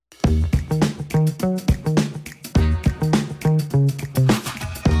Hey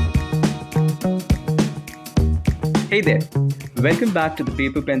there, welcome back to the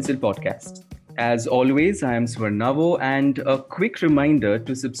Paper Pencil Podcast. As always, I am Swarnavo, and a quick reminder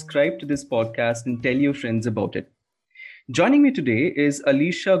to subscribe to this podcast and tell your friends about it. Joining me today is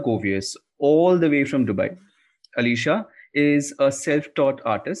Alicia Govius, all the way from Dubai. Alicia is a self taught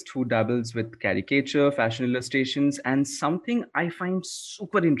artist who dabbles with caricature, fashion illustrations, and something I find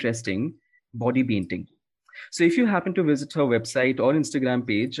super interesting, body painting. So, if you happen to visit her website or Instagram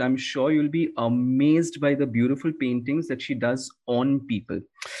page, I'm sure you'll be amazed by the beautiful paintings that she does on people.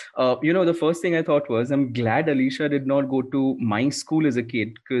 The first thing I thought was, I'm glad Alicia did not go to my school as a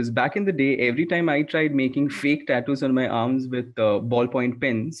kid, because back in the day, every time I tried making fake tattoos on my arms with ballpoint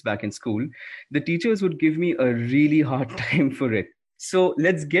pens back in school, the teachers would give me a really hard time for it. So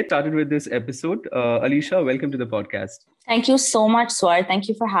let's get started with this episode. Alicia, welcome to the podcast. Thank you so much, Swar. Thank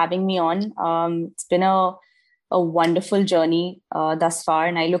you for having me on. It's been a wonderful journey thus far,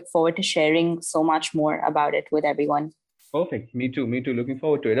 and I look forward to sharing so much more about it with everyone. Perfect. Me too. Me too. Looking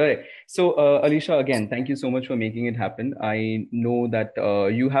forward to it. All right. So, Alicia, again, thank you so much for making it happen. I know that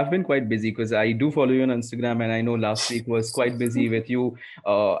you have been quite busy because I do follow you on Instagram, and I know last week was quite busy with you.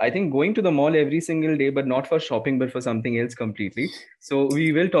 I think going to the mall every single day, but not for shopping, but for something else completely. So,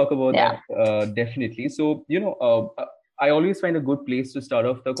 we will talk about that definitely. So, I always find a good place to start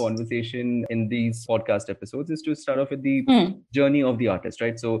off the conversation in these podcast episodes is to start off with the journey of the artist,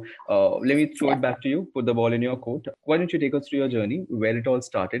 right? So let me throw it back to you, put the ball in your court. Why don't you take us through your journey, where it all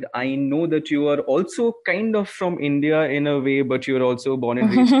started? I know that you are also kind of from India in a way, but you're also born and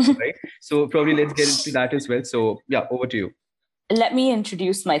raised, right? So probably let's get into that as well. So yeah, over to you. Let me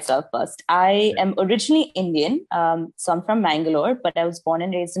introduce myself first. I am originally Indian, so I'm from Mangalore, but I was born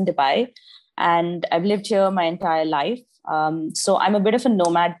and raised in Dubai, and I've lived here my entire life. So I'm a bit of a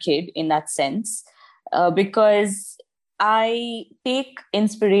nomad kid in that sense, because I take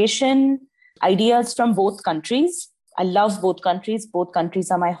inspiration, ideas from both countries. I love both countries. Both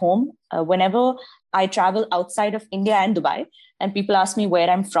countries are my home. Whenever I travel outside of India and Dubai, and people ask me where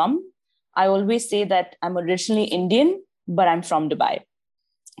I'm from, I always say that I'm originally Indian, but I'm from Dubai.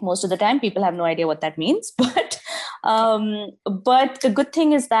 Most of the time, people have no idea what that means. But the good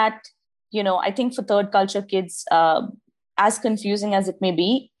thing is that, I think for third culture kids, as confusing as it may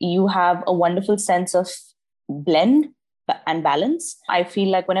be, you have a wonderful sense of blend and balance. I feel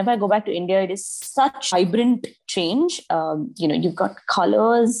like whenever I go back to India, it is such vibrant change. You've got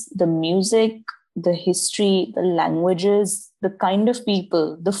colors, the music, the history, the languages, the kind of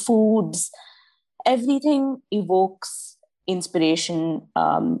people, the foods, everything evokes inspiration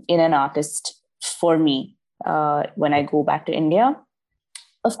in an artist for me when I go back to India.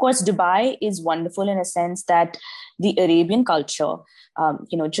 Of course, Dubai is wonderful in a sense that the Arabian culture,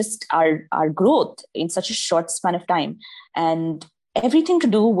 just our growth in such a short span of time, and everything to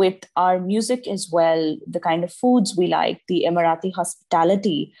do with our music as well, the kind of foods we like, the Emirati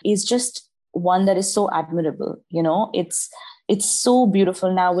hospitality is just one that is so admirable. It's so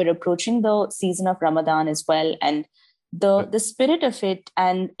beautiful. Now we're approaching the season of Ramadan as well, and the spirit of it.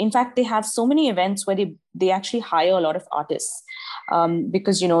 And in fact, they have so many events where they actually hire a lot of artists,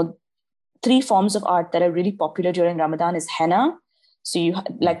 because three forms of art that are really popular during Ramadan is henna. So you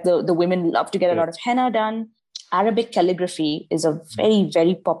like the women love to get a lot of henna done. Arabic calligraphy is a very,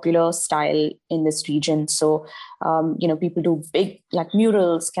 very popular style in this region. So, people do big like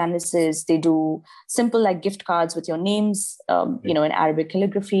murals, canvases. They do simple like gift cards with your names, in Arabic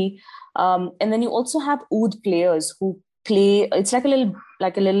calligraphy. And then you also have oud players who play. It's like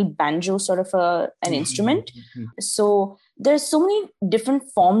a little banjo sort of an instrument. So there's so many different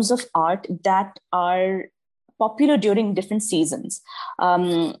forms of art that are popular during different seasons.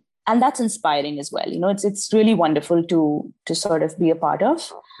 And that's inspiring as well. It's really wonderful to sort of be a part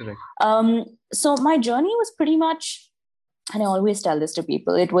of. So my journey was pretty much, and I always tell this to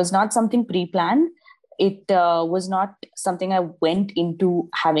people, it was not something pre-planned. It was not something I went into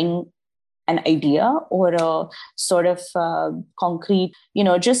having an idea or a sort of concrete,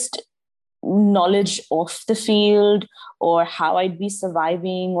 just knowledge of the field or how I'd be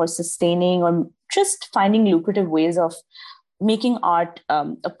surviving or sustaining or just finding lucrative ways of making art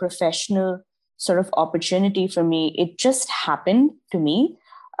a professional sort of opportunity for me. It just happened to me.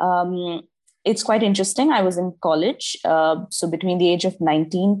 It's quite interesting. I was in college. So between the age of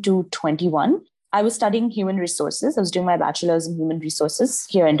 19 to 21, I was studying human resources. I was doing my bachelor's in human resources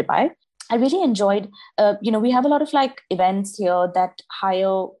here in Dubai. I really enjoyed, we have a lot of like events here that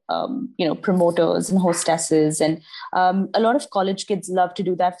hire, promoters and hostesses. And a lot of college kids love to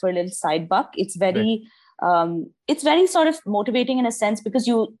do that for a little side buck. It's very It's very sort of motivating in a sense because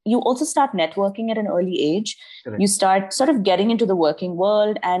you also start networking at an early age. Correct. You start sort of getting into the working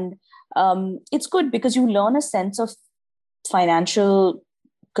world, and it's good because you learn a sense of financial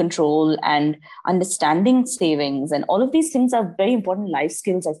control and understanding savings, and all of these things are very important life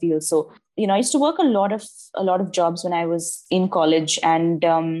skills, I feel. So I used to work a lot of jobs when I was in college, and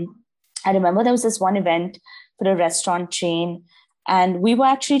I remember there was this one event for a restaurant chain, and we were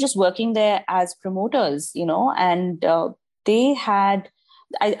actually just working there as promoters, and they had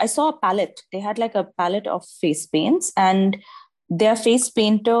I saw a palette. They had like a palette of face paints, and their face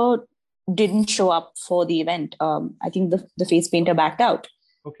painter didn't show up for the event. I think the face painter backed out.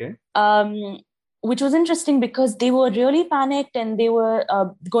 Okay. Which was interesting because they were really panicked, and they were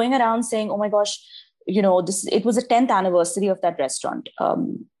going around saying, "Oh my gosh, it was a 10th anniversary of that restaurant."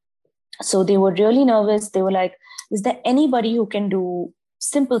 So they were really nervous. They were like, "Is there anybody who can do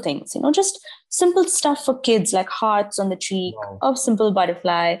simple things? Just simple stuff for kids, like hearts on the cheek, Wow. or simple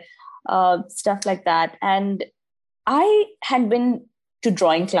butterfly, stuff like that." And I had been to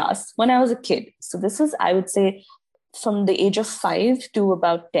drawing class when I was a kid. So this is, I would say, from the age of 5 to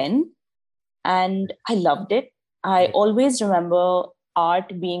about 10. And I loved it. I always remember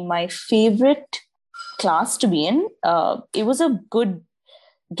art being my favorite class to be in. It was a good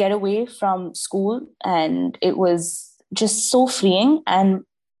getaway from school, and it was just so freeing. And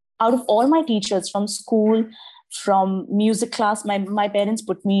out of all my teachers from school, from music class, my parents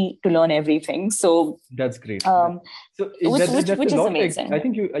put me to learn everything. So That's great. um, So which that's a is lot. Like, amazing. I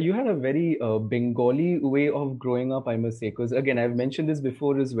think you had a very Bengali way of growing up, I must say. Because again, I've mentioned this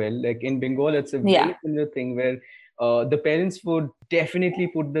before as well. Like in Bengal, it's a Yeah. very similar thing where the parents would definitely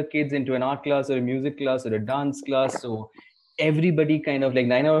put the kids into an art class or a music class or a dance class. So everybody kind of like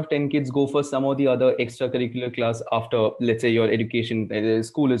 9 out of 10 kids go for some or the other extracurricular class after, let's say, your education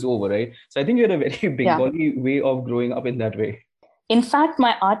school is over, right? So I think you had a very Yeah. Bengali way of growing up in that way. In fact,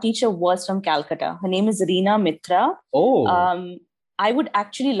 my art teacher was from Calcutta. Her name is Reena Mitra. Oh, I would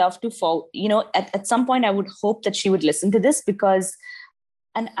actually love to follow, at some point, I would hope that she would listen to this, because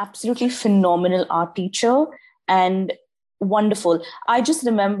an absolutely phenomenal art teacher and wonderful. I just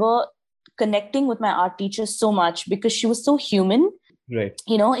remember connecting with my art teacher so much because she was so human. right.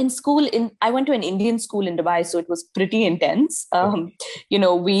 In school, I went to an Indian school in Dubai, so it was pretty intense.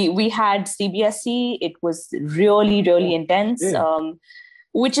 We had CBSE. It was really, really intense. Yeah.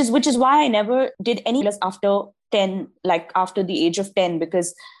 Which is why I never did any after 10, like after the age of 10,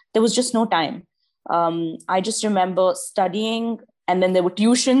 because there was just no time. I just remember studying, and then there were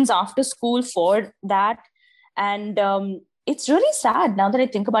tuitions after school for that. And it's really sad now that I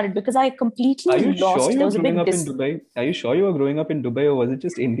think about it, because I Are completely you sure lost. you There were was a growing big up in Dubai? Are you sure you were growing up in Dubai, or was it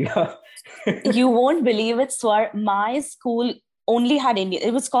just India? You won't believe it, Swar. My school only had Indian.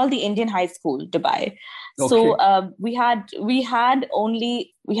 It was called the Indian High School, Dubai. So Okay. we had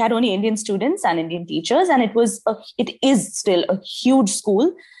only Indian students and Indian teachers, and it is still a huge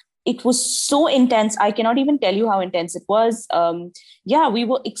school. It was so intense. I cannot even tell you how intense it was. Yeah, we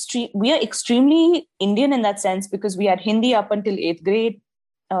are extremely Indian in that sense, because we had Hindi up until 8th grade,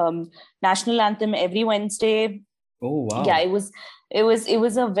 national anthem every Wednesday. Oh, Yeah, wow. it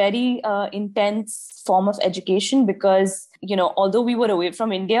was a very intense form of education, because although we were away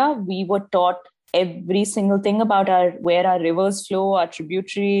from India, we were taught every single thing about where our rivers flow, our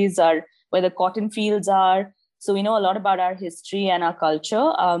tributaries, our where the cotton fields are. So we know a lot about our history and our culture,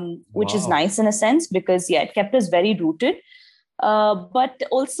 which is Wow. nice in a sense, because yeah, it kept us very rooted, but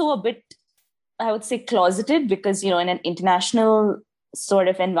also a bit, I would say, closeted, because in an international sort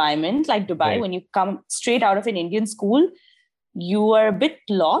of environment like Dubai, Right. when you come straight out of an Indian school, you are a bit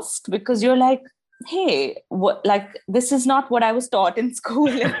lost, because you're like, hey, what, like, this is not what I was taught in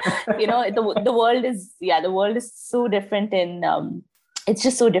school. The world is, yeah, the world is so different it's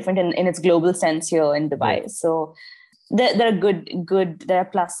just so different in its global sense here in Right. Dubai. So there are there are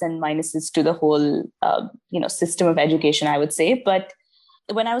plus and minuses to the whole system of education, I would say. But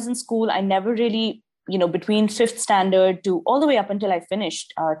when I was in school, I never really, between fifth standard to all the way up until I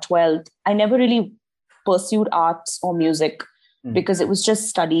finished 12th, I never really pursued arts or music, Mhm. because it was just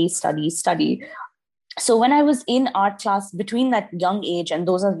study, study, study. So when I was in art class, between that young age, and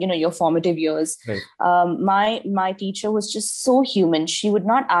those are, your formative years, Right. my teacher was just so human. She would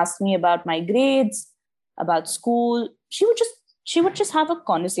not ask me about my grades, about school. She would just have a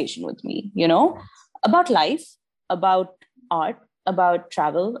conversation with me, about life, about art, about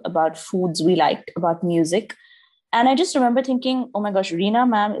travel, about foods we liked, about music. And I just remember thinking, oh my gosh, Reena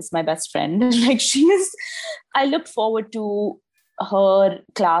ma'am is my best friend. Like, I looked forward to her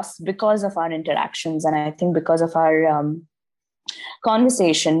class because of our interactions. And I think because of our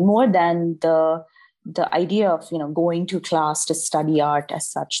conversation, more than the the idea of, going to class to study art as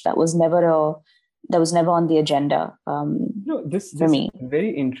such, that was never on the agenda No, this for this is me. very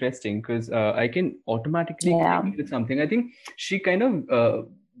interesting because I can automatically Yeah. connect with something. I think she kind of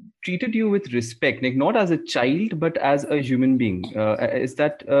treated you with respect, like not as a child, but as a human being. Is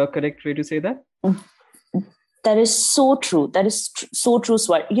that a correct way to say that? That is so true. That is so true,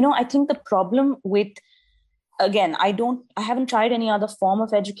 Swar. I think the problem with, again, I haven't tried any other form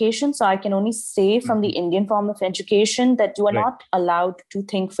of education, so I can only say from the Mhm. Indian form of education that you are Right. not allowed to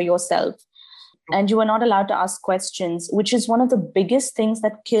think for yourself, and you are not allowed to ask questions, which is one of the biggest things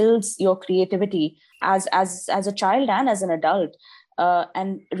that kills your creativity as a child and as an adult.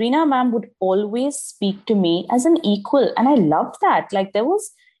 And Reena ma'am would always speak to me as an equal, and I loved that. Like, there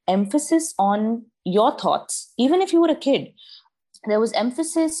was emphasis on your thoughts, even if you were a kid. There was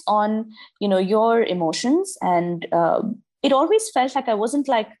emphasis on, your emotions, and it always felt like I wasn't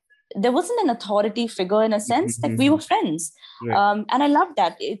like, there wasn't an authority figure in a sense, like we were Mhm. friends. Right. And I love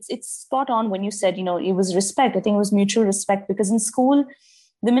that. It's spot on when you said, it was respect. I think it was mutual respect, because in school,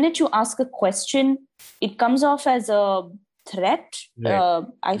 the minute you ask a question, it comes off as a threat, Right.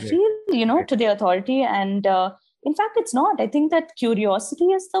 I Right. feel, Right. to the authority. And in fact, it's not. I think that curiosity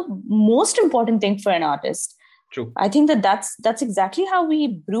is the most important thing for an artist. True. I think that that's exactly how we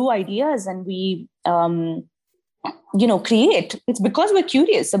brew ideas, and we create. It's because we're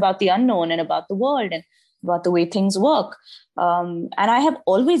curious about the unknown and about the world and about the way things work. And I have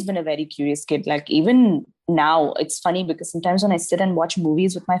always been a very curious kid. Like, even now, it's funny because sometimes when I sit and watch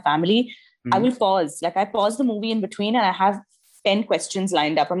movies with my family, I Mhm. will pause. Like, I pause the movie in between, and I have 10 questions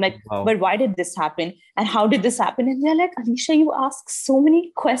lined up. I'm like, Wow. but why did this happen? And how did this happen? And they're like, Alisha, you ask so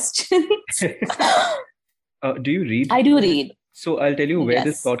many questions. Do you read? I do read. So I'll tell you where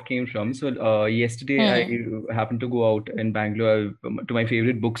this Yes. thought came from. So yesterday Hmm. I happened to go out in Bangalore to my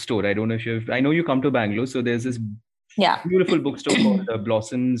favorite bookstore. I don't know if I know you come to Bangalore. So there's this Yeah. beautiful bookstore called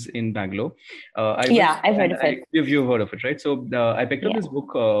Blossoms in Bangalore. I was, Yeah, I've heard and of it. you've heard of it, right? So I picked up Yeah. this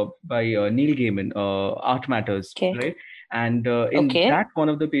book by Neil Gaiman, Art Matters, Okay. right? And in Okay. that one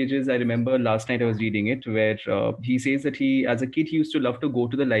of the pages, I remember last night I was reading it, where he says that he, as a kid, he used to love to go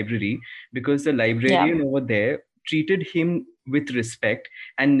to the library because the Yeah. librarian over there treated him with respect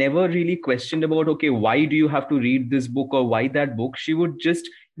and never really questioned about, okay, why do you have to read this book or why that book. She would just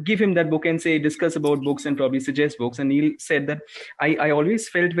give him that book and say, discuss about books and probably suggest books. And Neil said that I always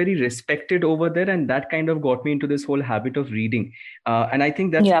felt very respected over there, and that kind of got me into this whole habit of reading. And I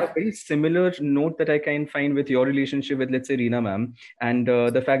think that's a Yeah. very similar note that I can find with your relationship with, let's say, Reena ma'am, and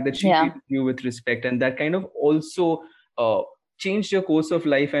the fact that she Yeah. treated you with respect, and that kind of also changed your course of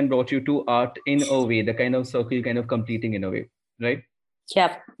life and brought you to art in a way, the kind of circle kind of completing in a way, right?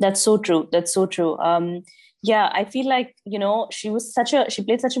 Yeah. That's so true. That's so true. Yeah, I feel like, she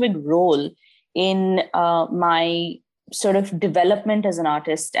played such a big role in my sort of development as an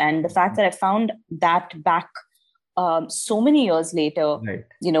artist. And the fact that I found that back so many years later, Right.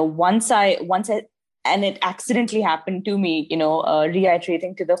 once I, and it accidentally happened to me,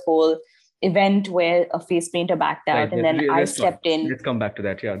 reiterating to the whole event where a face painter backed Right. out, and The then I restaurant. stepped in. Let's come back to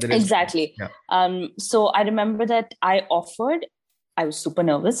that. Yeah. The restaurant. Exactly. Yeah. So I remember that I was super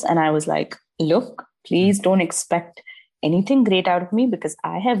nervous, and I was like, look, Mm. please don't expect anything great out of me, because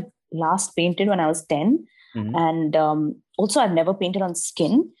I have last painted when I was 10. Mhm. And also, I've never painted on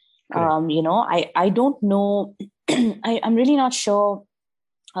skin. Correct. I don't know. I'm really not sure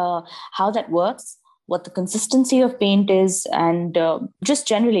how that works, what the consistency of paint is. And just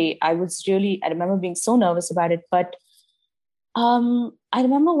generally, I remember being so nervous about it. But I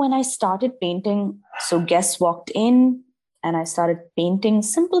remember when I started painting, so guests walked in and I started painting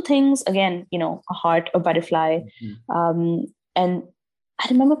simple things. Again, a heart, a butterfly. Mhm. And I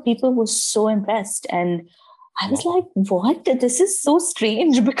remember people were so impressed. And I was Wow. like, what? This is so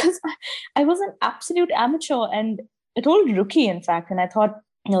strange because I was an absolute amateur and a total rookie, in fact. And I thought,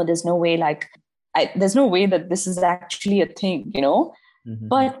 no, there's no way, there's no way that this is actually a thing. Mhm.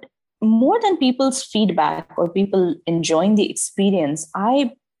 But more than people's feedback or people enjoying the experience,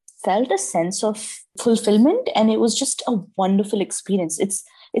 I felt a sense of fulfillment, and it was just a wonderful experience.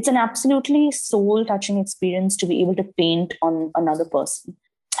 It's an absolutely soul touching experience to be able to paint on another person.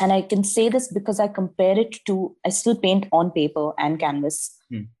 And I can say this because I still paint on paper and canvas.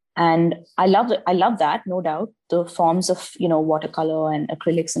 Mm. And I love it. I love that, no doubt. The forms of, watercolor and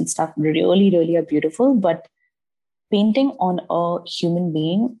acrylics and stuff really, really are beautiful. But painting on a human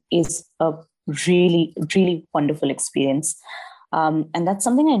being is a really, really wonderful experience. And that's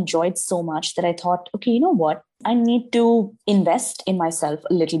something I enjoyed so much that I thought, okay, you know what? I need to invest in myself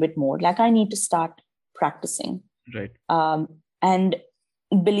a little bit more. Like, I need to start practicing. Right. And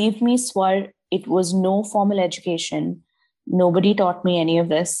believe me, Swar, it was no formal education. Nobody taught me any of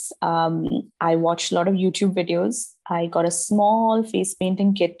this. I watched a lot of YouTube videos. I got a small face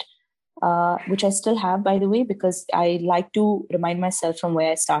painting kit, which I still have, by the way, because I like to remind myself from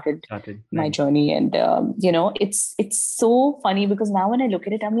where I started my Nice. journey. And it's so funny because now when I look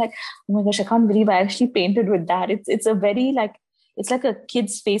at it, I'm like, oh my gosh, I can't believe I actually painted with that. It's a very like it's like a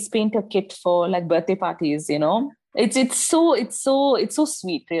kid's face painter kit for like birthday parties. It's so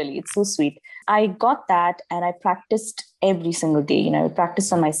sweet, really. It's so sweet. I got that and I practiced every single day. I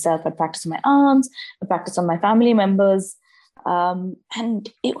practiced on myself, I practiced on my aunts, I practiced on my family members. And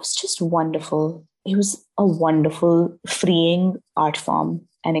it was just wonderful. It was a wonderful, freeing art form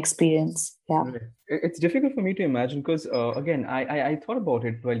and experience. Yeah. Right. It's difficult for me to imagine because again, I thought about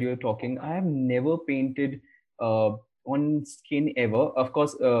it while you were talking. I have never painted uh, on skin ever. Of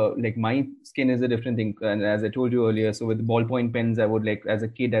course, like my skin is a different thing, and as I told you earlier, so with ballpoint pens, I would like as a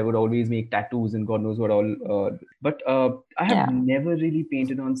kid, I would always make tattoos and God knows what all. But I have Yeah. never really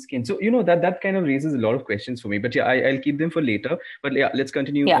painted on skin, so that kind of raises a lot of questions for me. But yeah, I'll keep them for later. But yeah, let's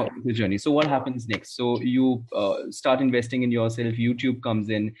continue Yeah. the journey. So what happens next? So you start investing in yourself. YouTube comes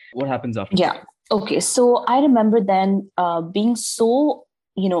in. What happens after that? Yeah. Okay. So I remember then being so,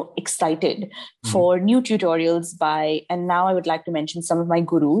 excited Mhm. for new tutorials and now I would like to mention some of my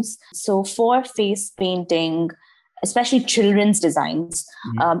gurus. So for face painting, especially children's designs,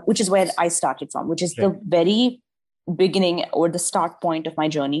 Mhm. which is where I started from, which is Right. the very beginning or the start point of my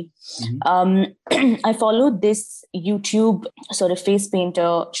journey. Mhm. I followed this YouTube sort of face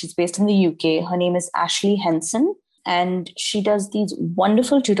painter. She's based in the UK. Her name is Ashley Henson. And she does these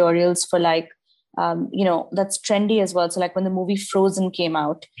wonderful tutorials for that's trendy as well. So like when the movie Frozen came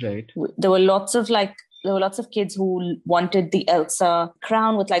out, Right. there were lots of kids who wanted the Elsa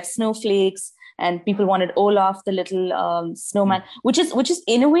crown with like snowflakes, and people wanted Olaf, the little snowman, Mhm. which is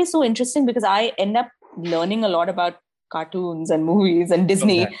in a way so interesting because I end up learning a lot about cartoons and movies and From that,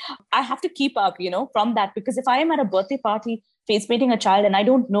 Disney. I have to keep up, from that, because if I am at a birthday party face painting a child and I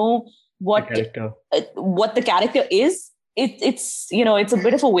don't know the what character. what the character is, it's a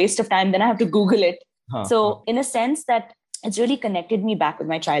bit of a waste of time. Then I have to Google it. Huh, huh. So in a sense that it's really connected me back with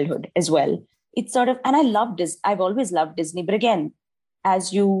my childhood as well. It's sort of, and I love this. I've always loved Disney, but again,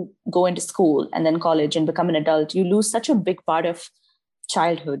 as you go into school and then college and become an adult, you lose such a big part of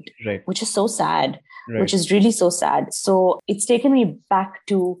childhood, Right. which is so sad, which Right. is really so sad. So it's taken me back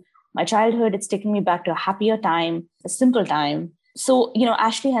to my childhood. It's taken me back to a happier time, a simple time. So,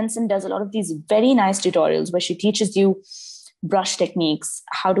 Ashley Henson does a lot of these very nice tutorials where she teaches you brush techniques,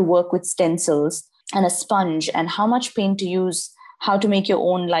 how to work with stencils and a sponge, and how much paint to use, how to make your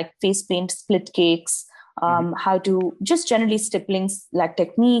own like face paint split cakes, Mhm. how to just generally stippling like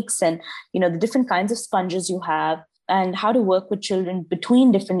techniques, and the different kinds of sponges you have, and how to work with children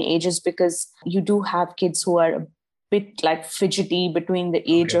between different ages, because you do have kids who are a bit like fidgety between the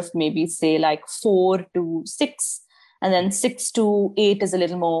age Okay. of maybe say like 4 to 6, and then 6 to 8 is a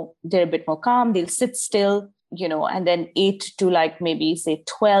little more, they're a bit more calm, they'll sit still, and then 8 to like maybe say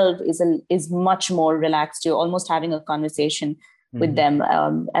 12 is much more relaxed. You're almost having a conversation with Mhm.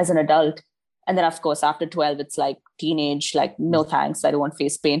 them as an adult. And then of course after 12 it's like teenage, like no thanks, I don't want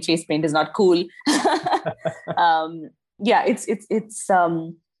face paint is not cool. um yeah, it's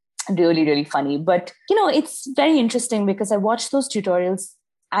really really funny, but it's very interesting because I watched those tutorials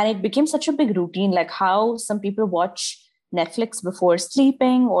and it became such a big routine, like how some people watch Netflix before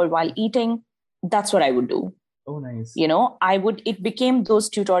sleeping or while eating. That's what I would do. Oh, nice. I would, it became, those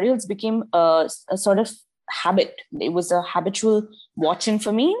tutorials became a sort of habit. It was a habitual watching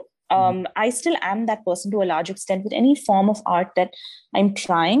for me. Mhm. I still am that person to a large extent with any form of art that I'm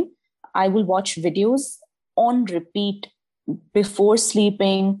trying. I will watch videos on repeat before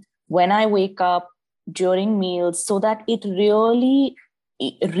sleeping, when I wake up, during meals, so that it really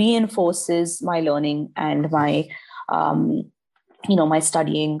reinforces my learning and um, my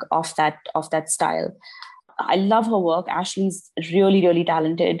studying of that style. I love her work. Ashley's really, really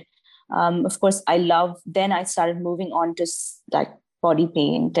talented. Of course, then I started moving on to like body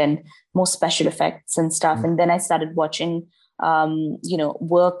paint and more special effects and stuff. Mhm. And then I started watching,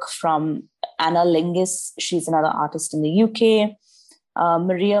 work from Anna Lingis. She's another artist in the UK.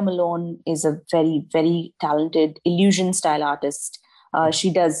 Maria Malone is a very, very talented illusion style artist. She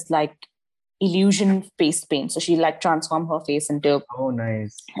does like illusion face paint. So she like transform her face into, Oh,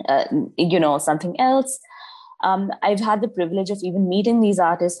 nice. uh, something else. I've had the privilege of even meeting these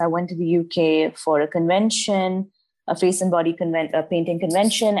artists. I went to the UK for a convention, a face and body painting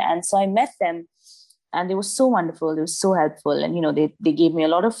convention. And so I met them and they were so wonderful. They were so helpful. And, they gave me a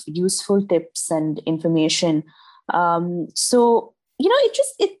lot of useful tips and information. So,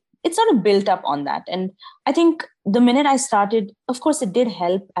 it sort of built up on that. And I think the minute I started, of course, it did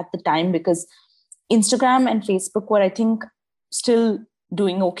help at the time because Instagram and Facebook were, I think, still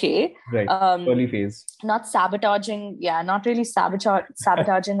doing okay. Right. Early phase. Not sabotaging, not really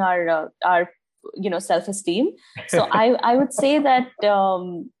sabotaging our self-esteem. So I would say that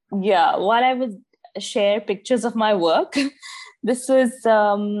while I would share pictures of my work, this was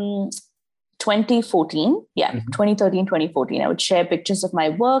 2014, 2013, 2014. I would share pictures of my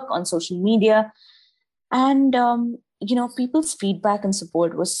work on social media, and people's feedback and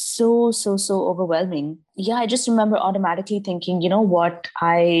support was so overwhelming. I just remember automatically thinking, you know what,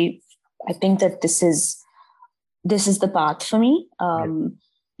 I think that this is the path for me.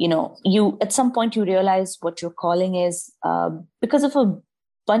 You at some point you realize what your calling is because of a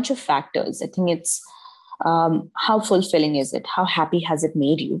bunch of factors. I think it's how fulfilling is it? How happy has it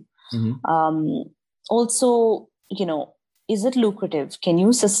made you? Mm-hmm. Also, is it lucrative? Can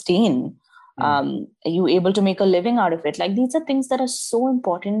you sustain? Are you able to make a living out of it? Like, these are things that are so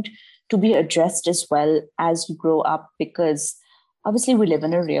important to be addressed as well as you grow up, because obviously we live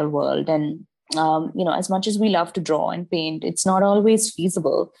in a real world, and as much as we love to draw and paint, it's not always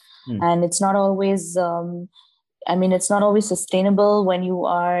feasible, and it's not always it's not always sustainable when you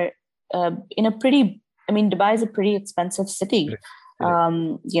are in a pretty, Dubai is a pretty expensive city.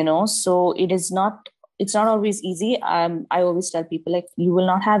 So it's not always easy. I always tell people, like, you will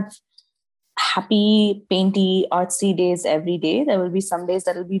not have happy, painty, artsy days every day. There will be some days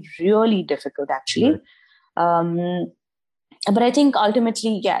that will be really difficult, actually. Right. But I think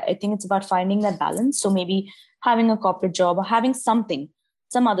ultimately, I think it's about finding that balance. So maybe having a corporate job or having some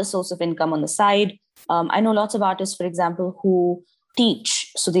other source of income on the side. I know lots of artists, for example, who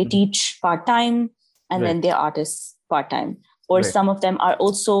teach. So they teach part-time, and then they're artists part-time. Or some of them are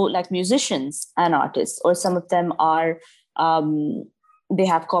also like musicians and artists, or some of them are, they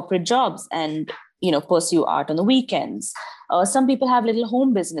have corporate jobs and, pursue art on the weekends. Some people have little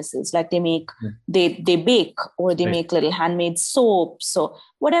home businesses, like they make, they bake, or they make little handmade soaps. So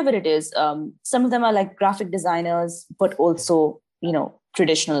whatever it is, some of them are like graphic designers, but also,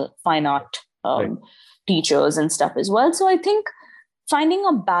 traditional fine art teachers and stuff as well. So I think finding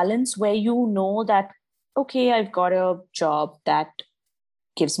a balance where that, okay, I've got a job that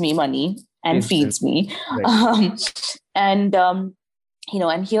gives me money and feeds me. And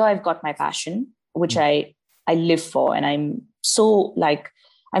here I've got my passion, which I live for, and I'm so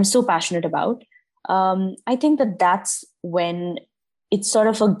passionate about. I think that's when it's sort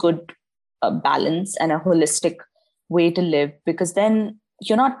of a good balance and a holistic way to live, because then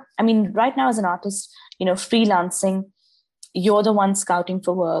you're not, right now as an artist, freelancing, you're the one scouting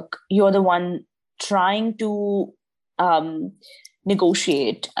for work. You're the one trying to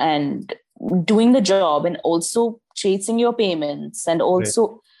negotiate and doing the job, and also chasing your payments. And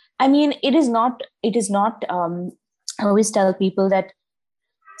also, it is not, I always tell people that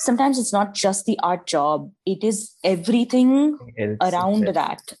sometimes it's not just the art job. It is everything around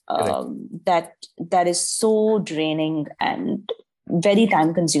that, that is so draining and very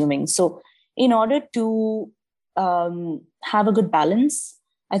time consuming. So in order to have a good balance,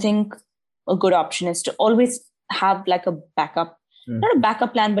 I think a good option is to always have like a backup, not a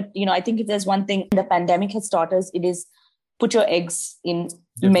backup plan, but, I think if there's one thing the pandemic has taught us, it is put your eggs in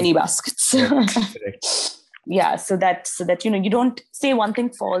many baskets. So that, you don't say one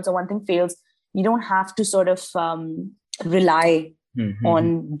thing falls or one thing fails. You don't have to sort of rely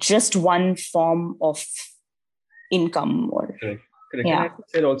on just one form of income or... Correct. And I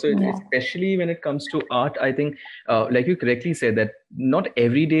said also, especially when it comes to art, I think, like you correctly said, that not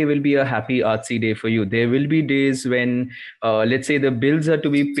every day will be a happy artsy day for you. There will be days when, let's say, the bills are to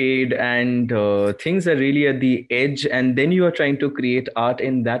be paid and things are really at the edge, and then you are trying to create art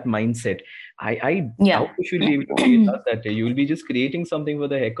in that mindset. I doubt you should be able to create art that day. You will be just creating something for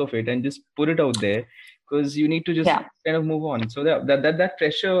the heck of it and just put it out there, because you need to just kind of move on. So that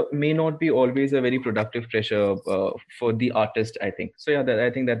pressure may not be always a very productive pressure for the artist, I think. So I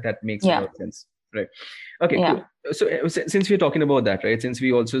think that makes a lot of sense. Right. Okay, cool. So since we're talking about that, right, since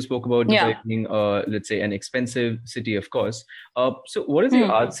we also spoke about Dubai being, let's say, an expensive city, of course. So what is the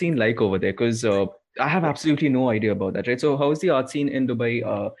art scene like over there? Because I have absolutely no idea about that, right? So how is the art scene in Dubai?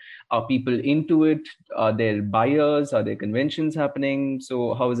 Are people into it? Are there buyers? Are there conventions happening?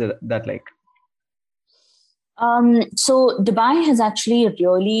 So how is that like? So Dubai has actually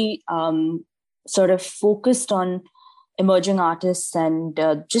really sort of focused on emerging artists and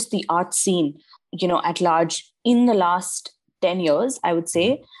just the art scene, at large in the last 10 years, I would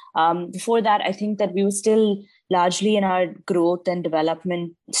say. Before that, I think that we were still largely in our growth and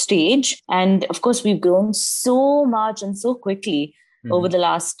development stage. And of course, we've grown so much and so quickly over the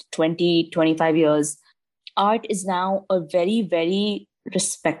last 20, 25 years, art is now a very, very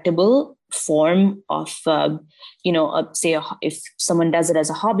respectable form of, if someone does it as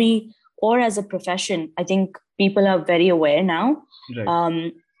a hobby or as a profession, I think people are very aware now.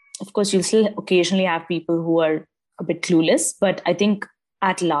 Right. Of course, you'll still occasionally have people who are a bit clueless, but I think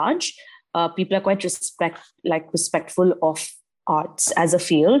at large, people are quite respectful of arts as a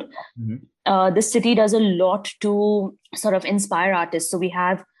field. The city does a lot to sort of inspire artists. So we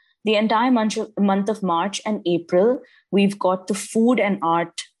have the entire month of March and April, we've got the food and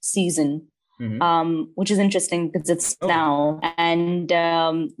art season, which is interesting because it's now. And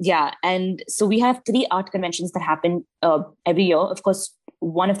and so we have 3 art conventions that happen every year. Of course,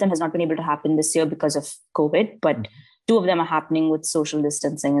 one of them has not been able to happen this year because of COVID, but 2 of them are happening with social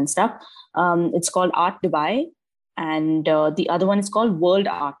distancing and stuff. It's called Art Dubai. And the other one is called World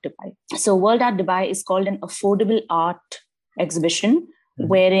Art Dubai. So World Art Dubai is called an affordable art exhibition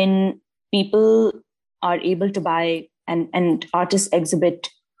wherein people are able to buy and artists exhibit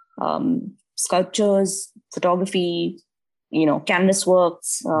sculptures, photography, canvas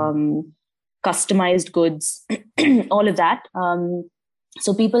works, customized goods, all of that.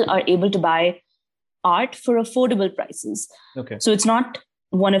 So people are able to buy art for affordable prices. Okay. So it's not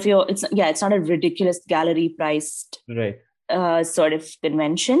it's not a ridiculous gallery priced sort of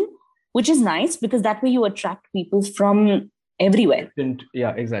convention, which is nice because that way you attract people from everywhere.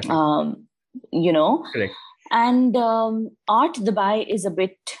 Yeah, exactly. Correct. And Art Dubai is a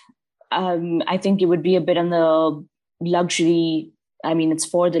bit, I think it would be a bit on the luxury. I mean, it's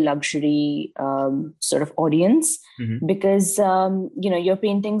for the luxury sort of audience because, your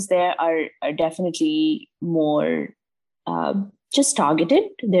paintings there are definitely more just targeted.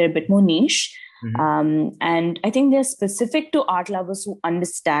 They're a bit more niche. And I think they're specific to art lovers who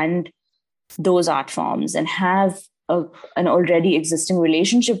understand those art forms and have an already existing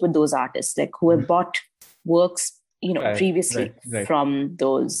relationship with those artists, like who have bought works, previously from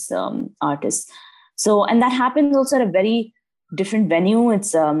those artists. So, and that happens also at a very different venue.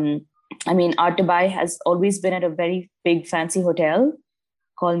 It's, Art Dubai has always been at a very big fancy hotel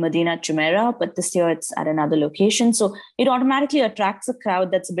called Medina Jumeirah, but this year it's at another location. So it automatically attracts a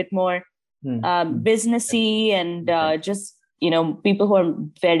crowd that's a bit more businessy and just, people who are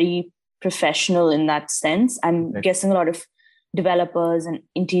very professional in that sense. I'm guessing a lot of developers and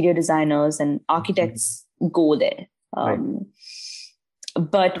interior designers and architects go there.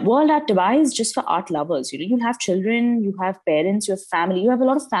 But World Art Dubai is just for art lovers. You have children, you have parents, you have family. You have a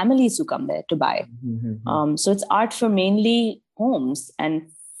lot of families who come there to buy. So it's art for mainly homes and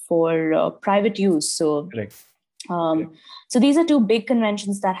for private use. So, so these are 2 big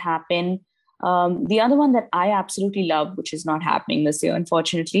conventions that happen. The other one that I absolutely love, which is not happening this year,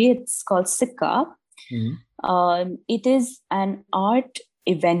 unfortunately, it's called Sikka. It is an art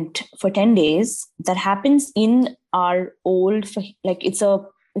event for 10 days that happens in our old, it's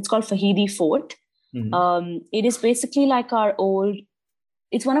called Fahidi Fort. It is basically like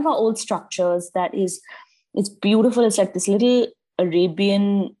it's one of our old structures it's beautiful. It's like this little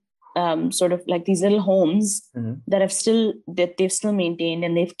Arabian sort of like these little homes that they've still maintained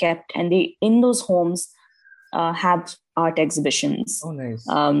and they've kept, and they in those homes have art exhibitions. Oh, nice.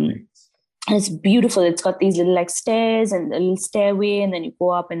 And it's beautiful. It's got these little like stairs and a little stairway, and then you go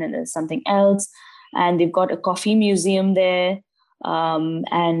up and then there's something else. And they've got a coffee museum there.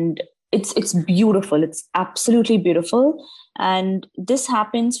 And it's beautiful. It's absolutely beautiful. And this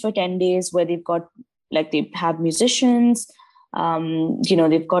happens for 10 days where they've got, they have musicians,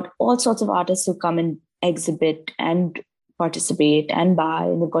 they've got all sorts of artists who come and exhibit and participate and buy.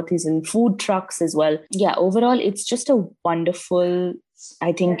 And they've got these little food trucks as well. Yeah, overall, it's just a wonderful,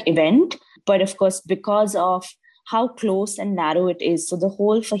 I think, event. But of course, because of how close and narrow it is, so the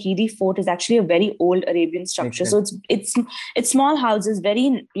whole Fahidi Fort is actually a very old Arabian structure. So it's small houses,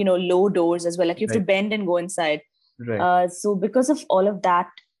 very low doors as well. Like you have to bend and go inside. So because of all of that,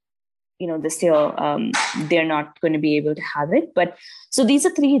 this year they're not going to be able to have it. But so these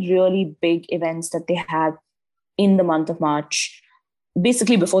are 3 really big events that they have in the month of March,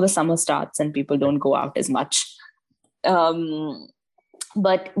 basically before the summer starts and people don't go out as much.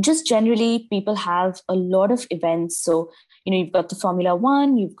 But just generally, people have a lot of events. So, you've got the Formula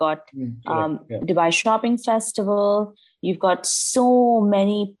One, you've got Dubai Shopping Festival, you've got so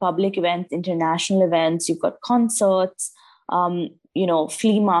many public events, international events, you've got concerts,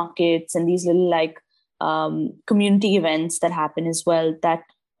 flea markets, and these little community events that happen as well that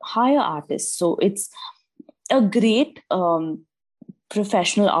hire artists. So it's a great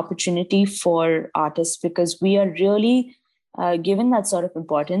professional opportunity for artists because we are really given that sort of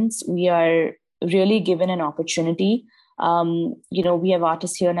importance. We are really given an opportunity We have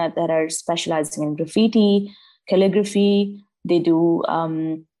artists here now that are specializing in graffiti, calligraphy. They do,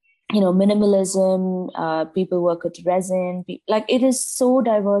 minimalism. People work with resin. Like, it is so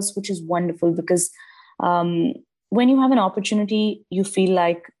diverse, which is wonderful because um, when you have an opportunity, you feel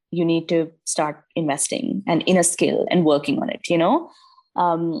like you need to start investing and in a skill and working on it, So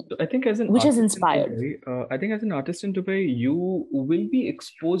I think as an which has artist in inspired. Dubai, I think as an artist in Dubai, you will be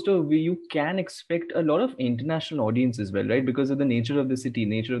exposed, or you can expect a lot of international audience as well, right? Because of the nature of the city,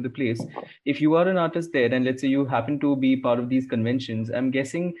 nature of the place. If you are an artist there, and let's say you happen to be part of these conventions, I'm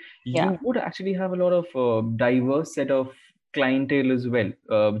guessing Yeah. you would actually have a lot of diverse set of clientele as well,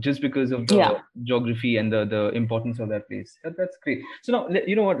 just because of the Yeah. geography and the importance of that place. That's great. So now,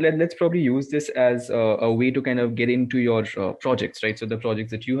 you know what? Let's probably use this as a way to kind of get into your projects, right? So the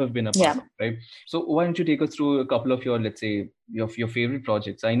projects that you have been a part Yeah. of, right? So why don't you take us through a couple of your, let's say, your favorite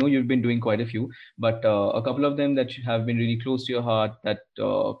projects? I know you've been doing quite a few, but a couple of them that have been really close to your heart, that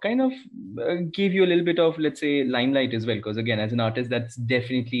kind of gave you a little bit of, let's say, limelight as well. Because again, as an artist, that's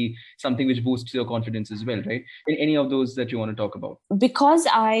definitely something which boosts your confidence as well, right? In any of those that you want to talk about. Because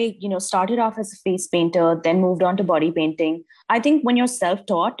I, started off as a face painter, then moved on to body painting. I think when you're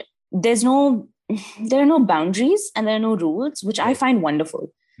self-taught, there's no there are no boundaries and there are no rules, which I Right. find wonderful.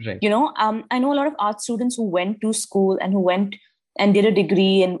 Right. I know a lot of art students who went to school and who went and did a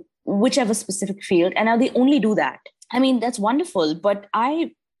degree in whichever specific field, and now they only do that. I mean, that's wonderful, but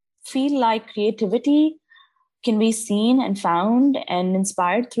I feel like creativity can be seen and found and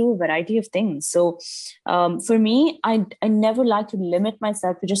inspired through a variety of things. So for me, I never like to limit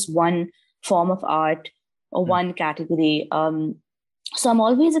myself to just one form of art or Hmm. one category. So I'm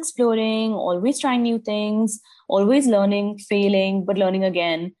always exploring, always trying new things, always learning, failing, but learning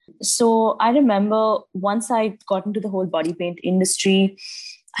again. So I remember once I got into the whole body paint industry,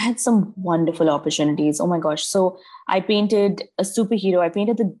 I had some wonderful opportunities. Oh my gosh. So I painted a superhero. I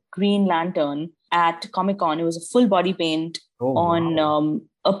painted the Green Lantern at Comic Con. It was a full body paint Oh, on wow.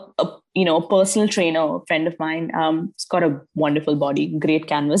 a personal trainer, a friend of mine. It's got a wonderful body, great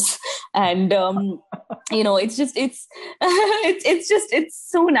canvas. And it's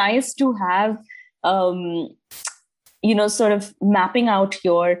so nice to have um sort of mapping out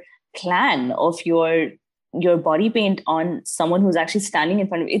your plan of your body paint on someone who's actually standing in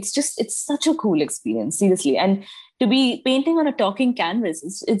front of you. It's such a cool experience, seriously. And to be painting on a talking canvas,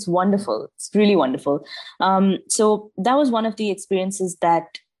 it's wonderful. It's really wonderful. So that was one of the experiences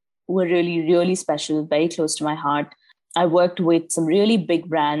that were really, really special, very close to my heart. I worked with some really big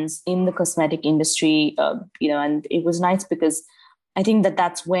brands in the cosmetic industry, and it was nice because I think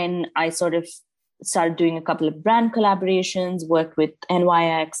that's when I sort of started doing a couple of brand collaborations, worked with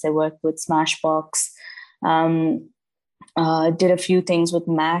NYX, I worked with Smashbox, um, did a few things with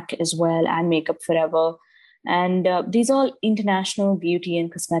MAC as well, and Makeup Forever. And these are all international beauty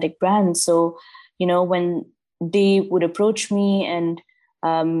and cosmetic brands. So, when they would approach me and,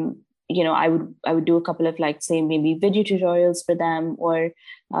 I would do a couple of, like, say, maybe video tutorials for them, or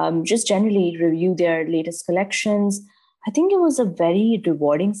just generally review their latest collections. I think it was a very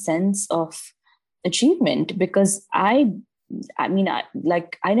rewarding sense of achievement because I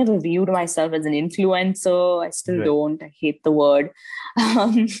never viewed myself as an influencer. I still Right. don't. I hate the word.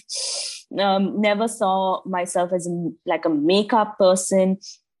 Um, Never saw myself as like a makeup person.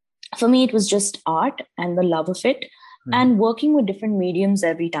 For me, it was just art and the love of it, Mhm. and working with different mediums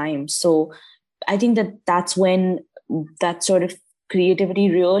every time. So I think that's when that sort of creativity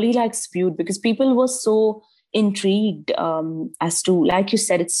really like spewed, because people were so intrigued as to, like you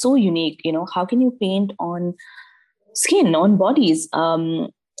said, it's so unique. How can you paint on skin, on bodies?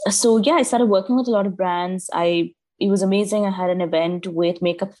 So yeah, I started working with a lot of brands. It was amazing. I had an event with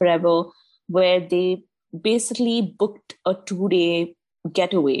Makeup Forever where they basically booked a 2-day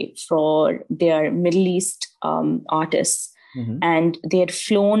getaway for their Middle East artists, Mhm. and they had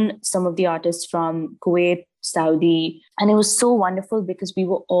flown some of the artists from Kuwait, Saudi, and it was so wonderful because we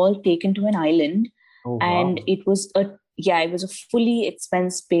were all taken to an island, Oh, and wow. it was a fully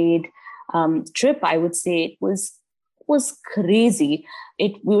expense paid trip. I would say it was crazy.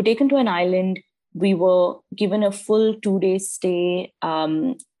 We were taken to an island. We were given a full 2-day stay,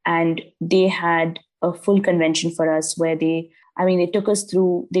 and they had a full convention for us where they took us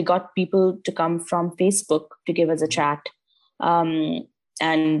through. They got people to come from Facebook to give us a chat, um,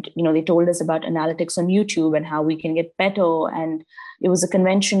 and they told us about analytics on YouTube and how we can get better. And it was a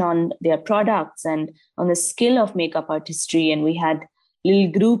convention on their products and on the skill of makeup artistry. And we had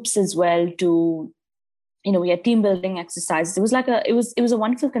little groups as well to, we had team building exercises. It was a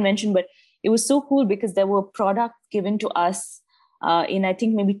wonderful convention, but it was so cool because there were products given to us in I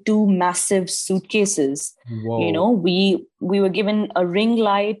think maybe two massive suitcases. Whoa. We were given a ring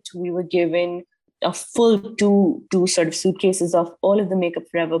light. We were given a full two sort of suitcases of all of the Makeup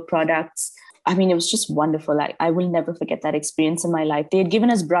Forever products. I mean, it was just wonderful. I will never forget that experience in my life. They had given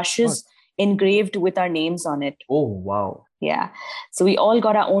us What? brushes engraved with our names on it. Oh, wow. Yeah. So we all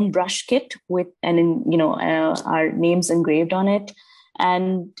got our own brush kit with, our names engraved on it.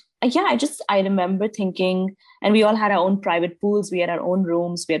 And yeah, I remember thinking, and we all had our own private pools. We had our own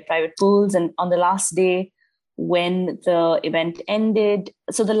rooms. We had private pools. And on the last day, when the event ended,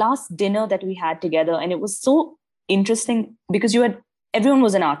 so the last dinner that we had together, and it was so interesting because everyone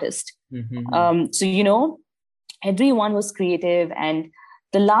was an artist. So, everyone was creative, and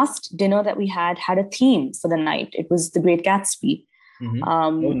the last dinner that we had a theme for the night. It was The Great Gatsby. Oh,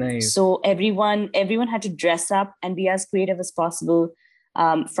 nice. So everyone had to dress up and be as creative as possible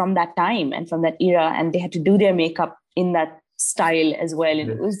from that time and from that era, and they had to do their makeup in that style as well. And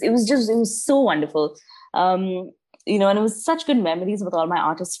it was so wonderful. And it was such good memories with all my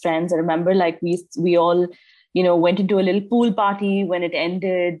artist friends. I remember like we all went into a little pool party when it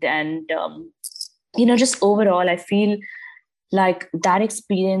ended, and just overall I feel like that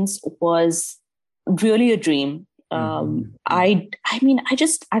experience was really a dream. I mean,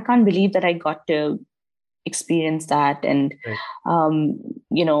 I can't believe that I got to experience that. And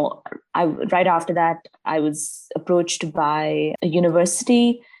right after that, I was approached by a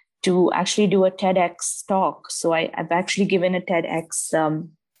university to actually do a TEDx talk. So I've actually given a TEDx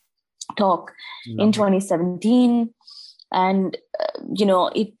talk in 2017, and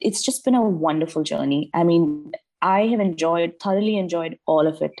it's just been a wonderful journey. I mean, I have thoroughly enjoyed all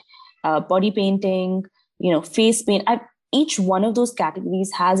of it. Body painting, face paint. Each one of those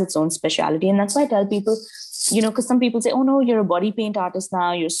categories has its own specialty. And that's why I tell people, because some people say, oh no, you're a body paint artist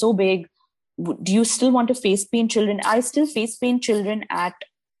now, you're so big. Do you still want to face paint children? I still face paint children at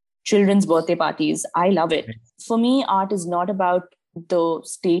children's birthday parties. I love it. For me, art is not about the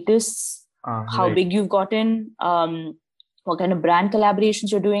status, how big you've gotten, what kind of brand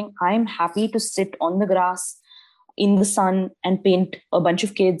collaborations you're doing. I'm happy to sit on the grass in the sun and paint a bunch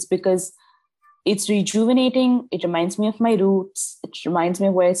of kids because it's rejuvenating. It reminds me of my roots. It reminds me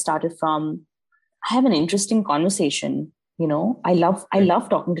of where I started from. I have an interesting conversation. I love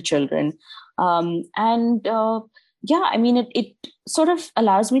talking to children. I mean, it sort of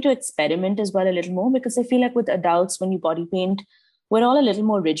allows me to experiment as well a little more, because I feel like with adults, when you body paint, we're all a little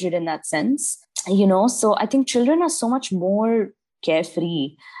more rigid in that sense, so I think children are so much more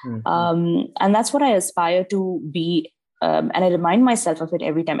carefree. And that's what I aspire to be. And I remind myself of it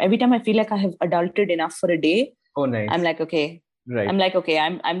every time. Every time I feel like I have adulted enough for a day, oh, nice. I'm like, okay, right.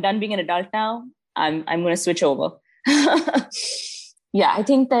 I'm done being an adult now. I'm going to switch over. Yeah, I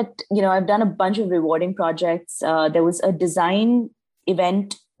think that, I've done a bunch of rewarding projects. There was a design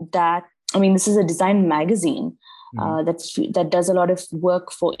event this is a design magazine that does a lot of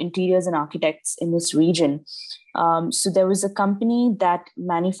work for interiors and architects in this region. So there was a company that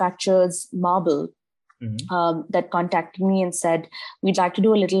manufactures marble that contacted me and said, we'd like to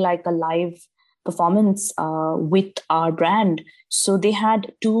do a little like a live performance with our brand. So they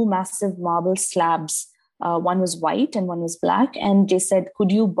had two massive marble slabs. One was white and one was black. And they said,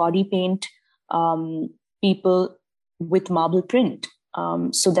 could you body paint people with marble print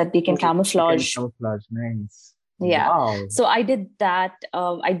so that they can camouflage? Nice. Yeah. Wow. So I did that.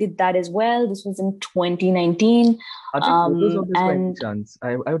 I did that as well. This was in 2019. Are there photos of this by any chance?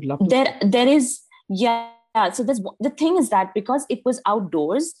 I would love to. There is. Yeah. So the thing is that because it was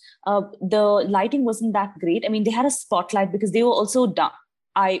outdoors, the lighting wasn't that great. I mean, they had a spotlight because they were also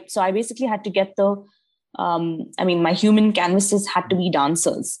I basically had to get my human canvases had to be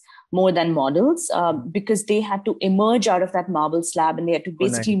dancers more than models because they had to emerge out of that marble slab and they had to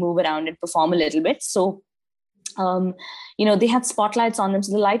basically move around and perform a little bit. So, they had spotlights on them.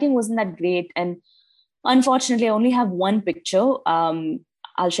 So the lighting wasn't that great. And unfortunately, I only have one picture.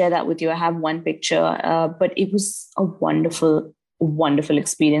 I'll share that with you. I have one picture, but it was a wonderful, wonderful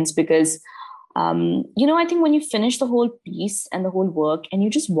experience because, I think when you finish the whole piece and the whole work and you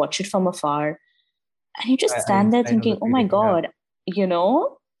just watch it from afar and you just stand there thinking, oh my God, I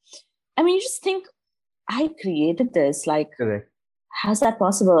mean, you just think, I created this. Like, correct. How's that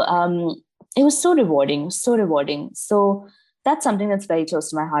possible? It was so rewarding, so rewarding. So that's something that's very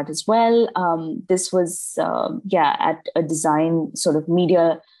close to my heart as well. This was, at a design sort of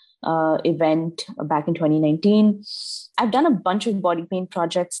media event back in 2019. I've done a bunch of body paint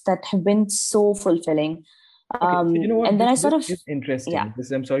projects that have been so fulfilling. Okay, so you know what? And then this is interesting. Yeah.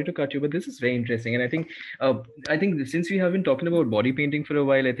 I'm sorry to cut you, but this is very interesting. And I think since we have been talking about body painting for a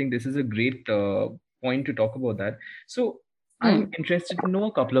while, I think this is a great point to talk about that. So I'm interested to know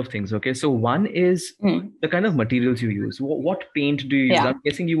a couple of things. Okay, so one is the kind of materials you use. What paint do you use? Yeah. I'm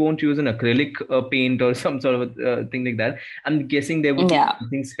guessing you won't use an acrylic paint or some sort of thing like that. I'm guessing there would be Yeah.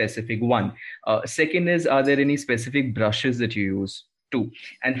 something specific. One. Second is, are there any specific brushes that you use? Two.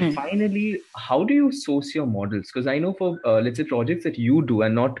 And finally, how do you source your models? Because I know for let's say projects that you do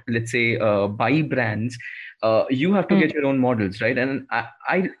and not let's say buy brands, you have to get your own models, right? And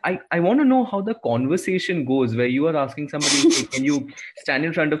I want to know how the conversation goes where you are asking somebody, hey, can you stand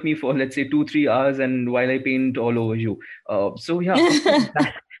in front of me for let's say 2-3 hours and while I paint all over you? So yeah,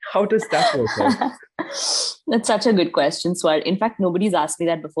 how does that work out? That's such a good question, Swar. In fact, nobody's asked me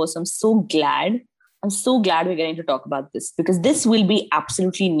that before, so I'm so glad. I'm so glad we're getting to talk about this because this will be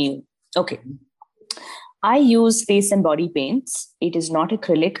absolutely new. Okay. I use face and body paints. It is not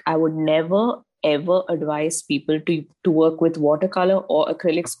acrylic. I would never ever advise people to work with watercolor or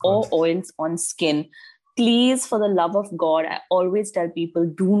acrylics or oils on skin. Please, for the love of God, I always tell people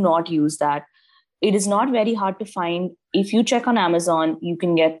do not use that. It is not very hard to find. If you check on Amazon, you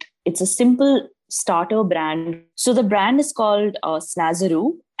can get, it's a simple starter brand. So the brand is called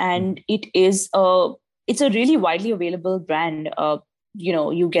Snazaroo, and it's a really widely available brand.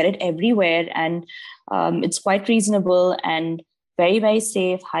 You get it everywhere, and it's quite reasonable and very, very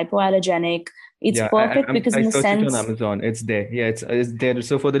safe, hypoallergenic. It's perfect because I in the searched it on sense, Amazon. It's there. Yeah, it's there.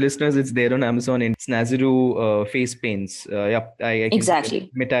 So for the listeners, it's there on Amazon in Snazaroo face paints. Yep, I can see it.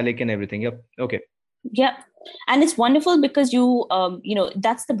 exactly. Metallic and everything. Yep. Okay. Yeah. And it's wonderful because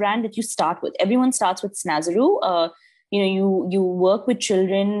that's the brand that you start with. Everyone starts with Snazaroo. You work with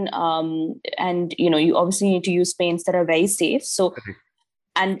children, and you obviously need to use paints that are very safe. So,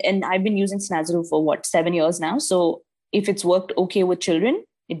 and I've been using Snazaroo for 7 years now. So if it's worked okay with children,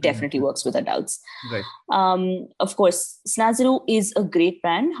 it definitely works with adults. Right. Of course, Snazaroo is a great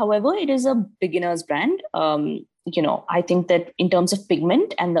brand. However, it is a beginner's brand. I think that in terms of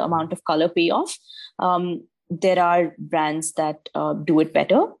pigment and the amount of color payoff, there are brands that do it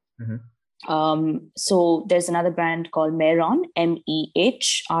better. So there's another brand called Mehron,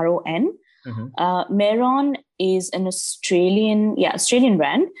 Mehron. Mehron is an Australian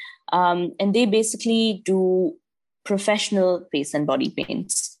brand, and they basically do professional face and body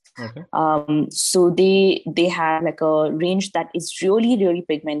paints. Okay. So they have like a range that is really, really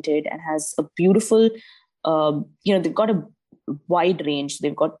pigmented and has a beautiful, they've got a wide range.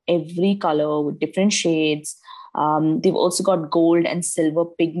 They've got every color with different shades. They've also got gold and silver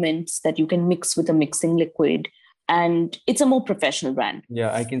pigments that you can mix with a mixing liquid. And it's a more professional brand.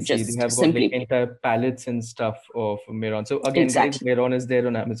 Yeah, I can see they have got like entire palettes and stuff of Mehron. So again, guys, Mehron is there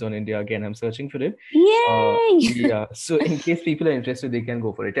on Amazon India. Again, I'm searching for it. Yay! Yeah. So in case people are interested, they can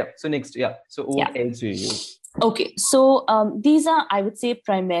go for it. Yeah. So next, yeah. So what else do you use? Okay. So these are, I would say,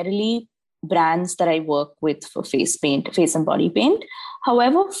 primarily brands that I work with for face and body paint.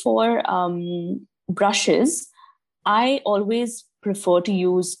 However, for brushes, I always prefer to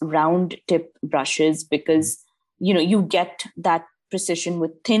use round tip brushes because you get that precision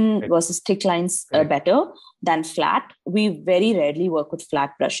with thin versus thick lines better than flat. We very rarely work with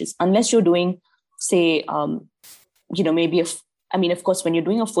flat brushes unless you're doing, say, maybe of course, when you're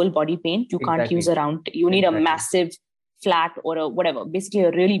doing a full body paint, you can't use a round. You need a massive flat or a whatever, basically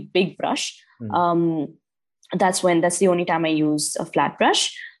a really big brush. That's the only time I use a flat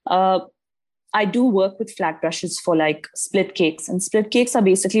brush. I do work with flat brushes for like split cakes, and split cakes are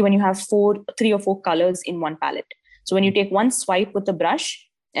basically when you have 3 or 4 colors in one palette. So when you take one swipe with the brush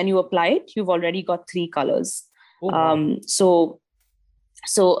and you apply it, you've already got 3 colors. Oh, wow.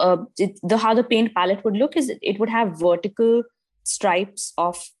 How the paint palette would look is it would have vertical stripes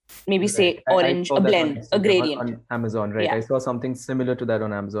of maybe say orange, a blend, a gradient. On Amazon, right? Yeah. I saw something similar to that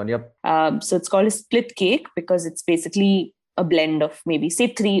on Amazon. Yep. So it's called a split cake because it's basically a blend of maybe say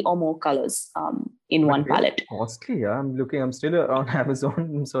 3 or more colors in one palette. Costly, yeah. I'm still on Amazon.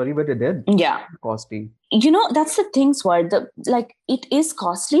 I'm sorry, but it did. Yeah. Costly. That's the thing, Swar. It is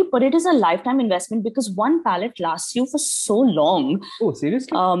costly, but it is a lifetime investment because one palette lasts you for so long. Oh,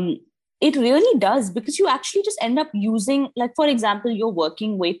 seriously? It really does, because you actually just end up using, like, for example, you're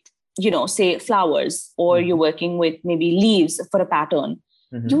working with, say flowers, or you're working with maybe leaves for a pattern.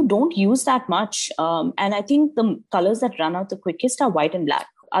 You don't use that much. And I think the colors that run out the quickest are white and black.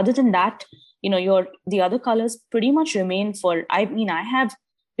 Other than that, the other colors pretty much remain I have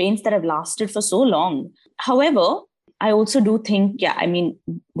paints that have lasted for so long. However, I also do think,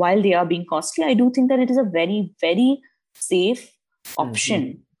 while they are being costly, I do think that it is a very, very safe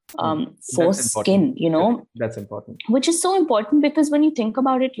option for skin, That's important. Which is so important because when you think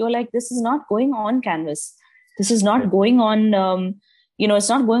about it, you're like, this is not going on canvas. This is not going on, it's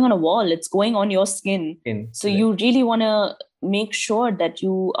not going on a wall. It's going on your skin. So you really want to make sure that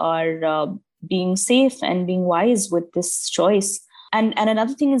you are being safe and being wise with this choice. And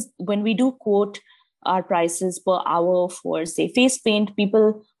another thing is, when we do quote our prices per hour for, say, face paint,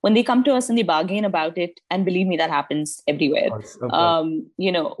 people, when they come to us and they bargain about it, and believe me, that happens everywhere. Of course.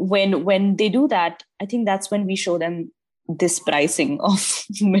 When they do that, I think that's when we show them this pricing of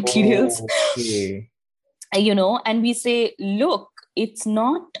materials. Okay. And we say, look, it's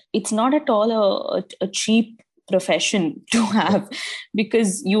not at all a cheap profession to have,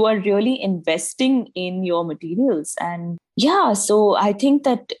 because you are really investing in your materials. And yeah, so I think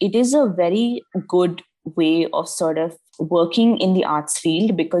that it is a very good way of sort of working in the arts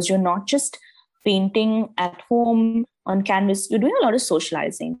field, because you're not just painting at home on canvas, you're doing a lot of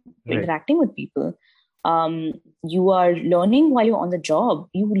socializing, interacting with people. You are learning while you're on the job.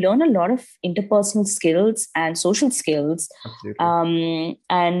 You learn a lot of interpersonal skills and social skills.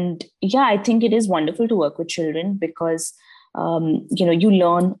 And yeah, I think it is wonderful to work with children, because you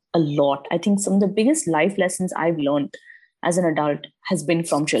learn a lot. I think some of the biggest life lessons I've learned as an adult has been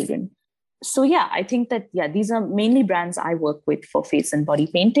from children. So yeah, I think that, these are mainly brands I work with for face and body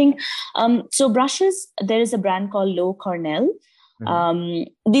painting. So brushes, there is a brand called Low Cornell.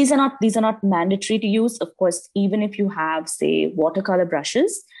 These are not mandatory to use. Of course, even if you have, say, watercolor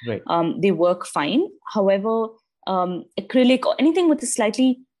brushes, they work fine. However, acrylic or anything with a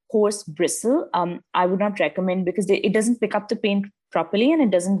slightly coarse bristle, I would not recommend, because it doesn't pick up the paint properly and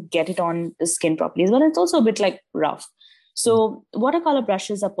it doesn't get it on the skin properly as well. It's also a bit like rough. So watercolor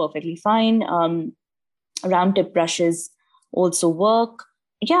brushes are perfectly fine. Round tip brushes also work.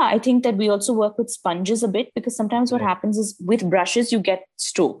 Yeah, I think that we also work with sponges a bit, because sometimes what happens is, with brushes you get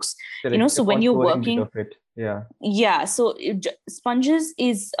strokes. So when you're working, so sponges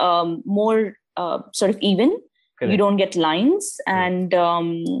is more sort of even. Correct. You don't get lines, and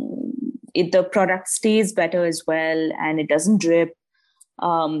the product stays better as well, and it doesn't drip.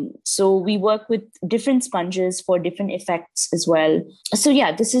 So we work with different sponges for different effects as well. So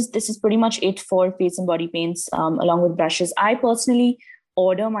yeah, this is pretty much it for face and body paints, along with brushes. I personally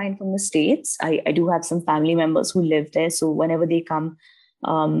order mine from the States. I do have some family members who live there, so whenever they come,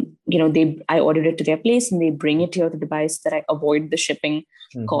 I order it to their place and they bring it here to Dubai, so that I avoid the shipping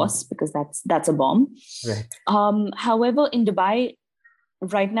costs, because that's a bomb. Right. However, in Dubai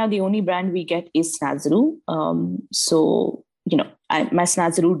right now, the only brand we get is Snazaroo. So my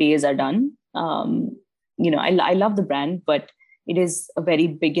Snazaroo days are done. I love the brand, but it is a very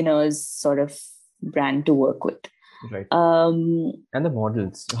beginner's sort of brand to work with. Right. And the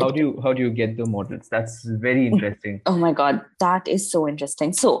models. How do you get the models? That's very interesting. Oh my God, that is so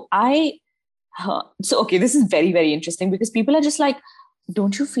interesting. So okay, this is very, very interesting, because people are just like,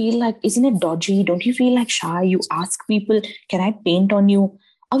 don't you feel like, isn't it dodgy? Don't you feel like shy? You ask people, can I paint on you?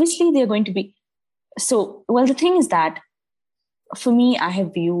 Obviously, they're going to be. So, well, the thing is that for me, I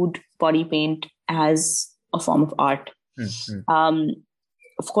have viewed body paint as a form of art. Mm-hmm.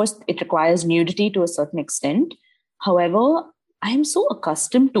 Of course, it requires nudity to a certain extent. However, I am so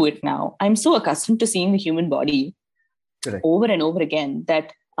accustomed to it now. I'm so accustomed to seeing the human body over and over again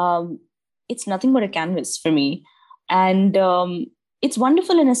that it's nothing but a canvas for me. And it's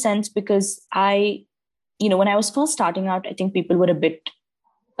wonderful in a sense, because when I was first starting out, I think people were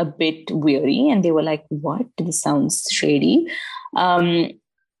a bit weary, and they were like, what? This sounds shady.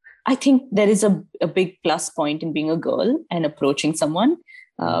 I think there is a big plus point in being a girl and approaching someone.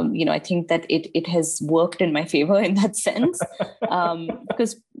 I think that it has worked in my favor in that sense.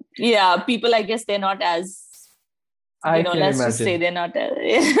 Because people, I guess, they're not as, just say they're not.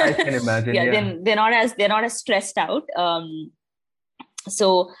 I can imagine. Yeah, they're not as stressed out.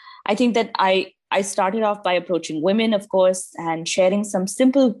 So I think that I started off by approaching women, of course, and sharing some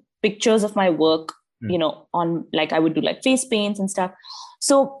simple pictures of my work, on, like, I would do like face paints and stuff.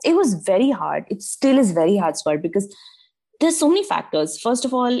 So it was very hard. It still is very hard, Swar, because there's so many factors. First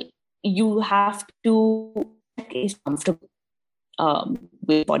of all, you have to get comfortable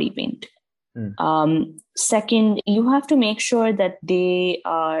with body paint. Second, you have to make sure that they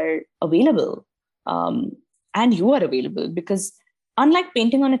are available, and you are available, because unlike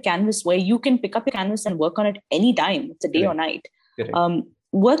painting on a canvas where you can pick up your canvas and work on it anytime, it's a day or night,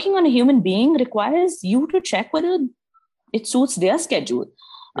 working on a human being requires you to check whether it suits their schedule.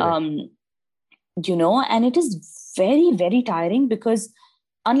 And it is very, very tiring, because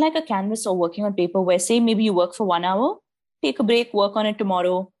unlike a canvas or working on paper where, say, maybe you work for 1 hour, take a break, work on it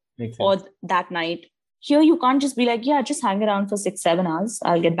tomorrow or that night. Here, you can't just be like, just hang around for 6-7 hours.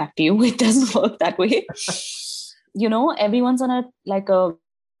 I'll get back to you. It doesn't work that way. Everyone's on a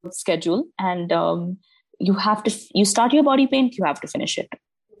schedule, and you start your body paint, you have to finish it.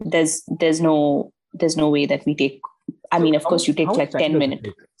 There's no way that we take I mean, of course, you How take much like time 10 does it minutes.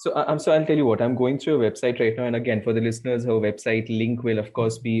 take? So I'll tell you what, I'm going through a website right now. And again, for the listeners, her website link will of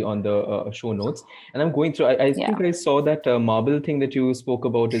course be on the show notes. And I'm going through, I Yeah. think I saw that marble thing that you spoke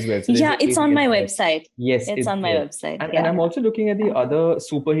about as well. So there's Yeah, a way it's to on get my there. website. Yes, It's it's on my there. website. And I'm Yeah. also looking at the Yeah. other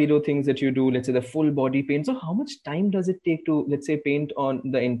superhero things that you do, let's say the full body paint. So how much time does it take to, let's say, paint on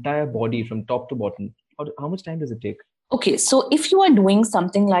the entire body from top to bottom? How much time does it take? Okay, so if you are doing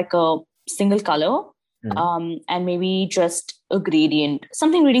something like a single color, Hmm. and maybe just a gradient,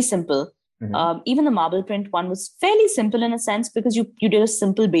 something really simple. Hmm. Even the marble print one was fairly simple in a sense because you did a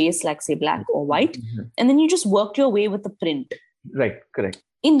simple base, like say black or white, Mhm. and then you just worked your way with the print. Right, correct.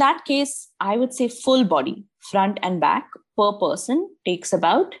 In that case, I would say full body, front and back per person takes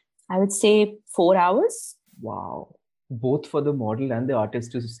about, I would say, 4 hours. Wow. Both for the model and the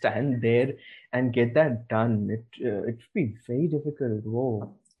artist to stand there and get that done. It would be very difficult.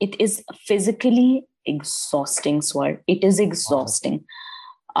 Whoa. It is physically exhausting, Swar. It is Wow. exhausting.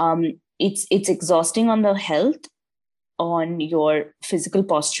 It's exhausting on the health, on your physical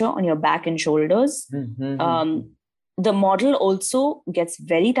posture, on your back and shoulders. Mm-hmm. Um, the model also gets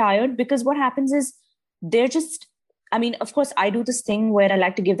very tired because what happens is they're just, I mean, of course, I do this thing where I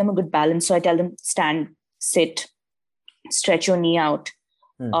like to give them a good balance. So I tell them stand, sit, stretch your knee out,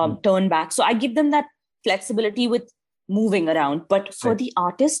 Mm-hmm. turn back. So I give them that flexibility with moving around. But for Right. the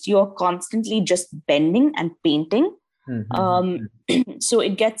artist, you're constantly just bending and painting. Mm-hmm. So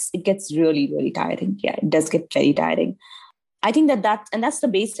it gets really, really tiring. Yeah, it does get very tiring. I think that's the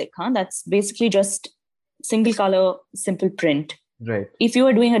basic, huh? That's basically just single color, simple print. Right. If you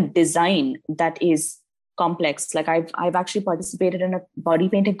are doing a design that is complex, like I've actually participated in a body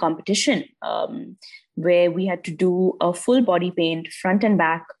painting competition where we had to do a full body paint front and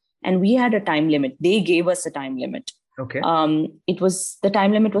back, and we had a time limit. They gave us a time limit. Okay. The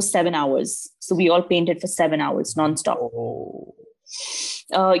time limit was 7 hours, so we all painted for 7 hours nonstop. Oh.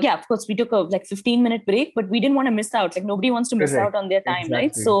 Yeah, of course, we took a like 15-minute break, but we didn't want to miss out. Like nobody wants to miss Correct. out on their time,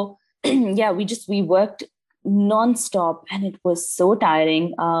 right? Exactly. So yeah, we worked nonstop, and it was so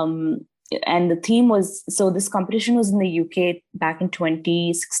tiring. And the theme was, so this competition was in the UK back in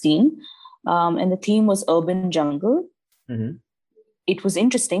 2016, and the theme was urban jungle. Mm-hmm. It was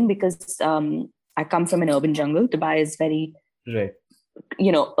interesting because I come from an urban jungle. Dubai is very, Right.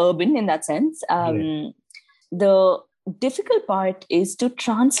 urban in that sense. Right. The difficult part is to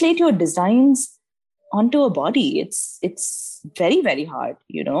translate your designs onto a body. It's very, very hard,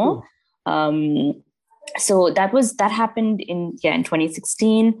 True. So that happened in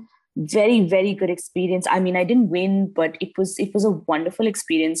 2016. Very, very good experience. I mean, I didn't win, but it was a wonderful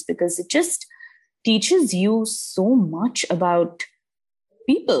experience because it just teaches you so much about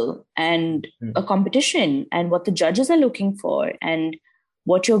people and a competition and what the judges are looking for and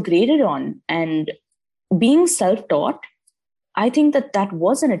what you're graded on. And being self-taught, I think that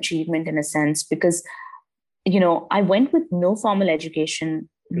was an achievement in a sense because, I went with no formal education,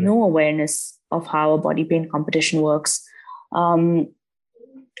 no awareness of how a body paint competition works.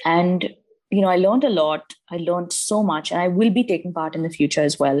 And, I learned a lot. I learned so much, and I will be taking part in the future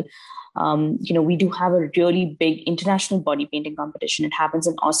as well. We do have a really big international body painting competition. It happens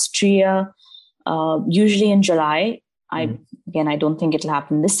in Austria, usually in July. I don't think it'll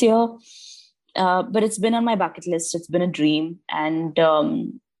happen this year. But it's been on my bucket list. It's been a dream. And,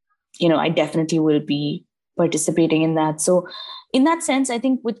 I definitely will be participating in that. So in that sense, I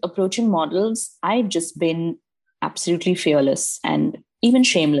think with approaching models, I've just been absolutely fearless and even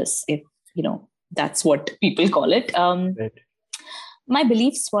shameless, if, that's what people call it. Right. My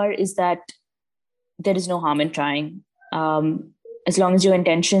beliefs is that there is no harm in trying. As long as your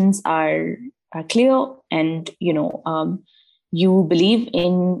intentions are clear and, you believe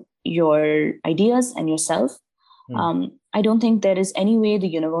in your ideas and yourself, I don't think there is any way the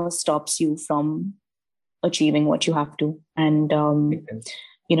universe stops you from achieving what you have to. And,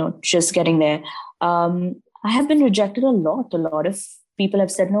 just getting there. I have been rejected a lot. A lot of people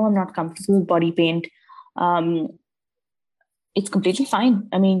have said, no, I'm not comfortable with body paint. It's completely fine.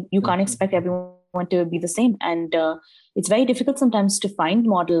 I mean, you can't expect everyone to be the same. And it's very difficult sometimes to find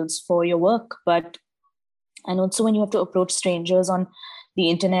models for your work. And also when you have to approach strangers on the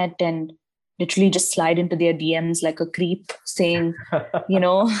internet and literally just slide into their DMs like a creep saying,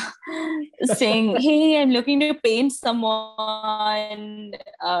 saying, hey, I'm looking to paint someone.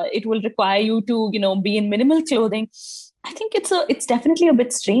 It will require you to, be in minimal clothing. I think it's definitely a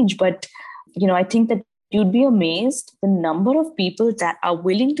bit strange, but, I think that you'd be amazed the number of people that are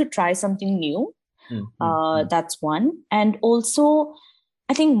willing to try something new. That's one. And also,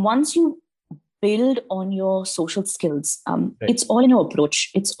 I think once you build on your social skills, it's all in your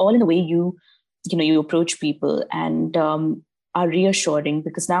approach. It's all in the way you you approach people and are reassuring,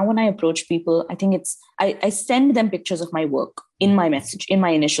 because now when I approach people, I think I send them pictures of my work in my message, in my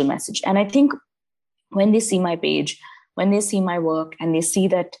initial message. And I think when they see my page, when they see my work and they see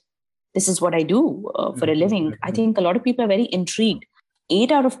that this is what I do for a living, I think a lot of people are very intrigued. 8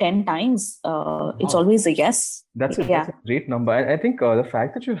 out of 10 times, it's always a yes. That's a great number. I think the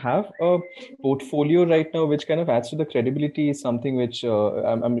fact that you have a portfolio right now, which kind of adds to the credibility, is something which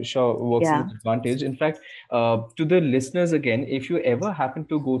I'm sure works to the advantage. In fact, to the listeners again, if you ever happen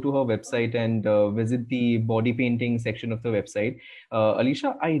to go to her website and visit the body painting section of the website,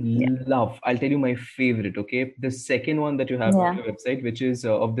 Alisha, I'll tell you my favorite, okay? The second one that you have on your website, which is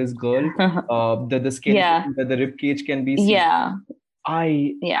of this girl, the skin, the rib cage can be seen.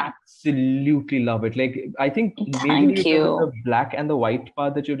 I absolutely love it. Like, I think maybe the black and the white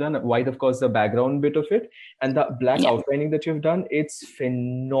part that you've done, white, of course, the background bit of it, and the black outlining that you've done, it's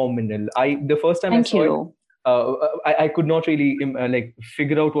phenomenal. The first time I saw it, I could not really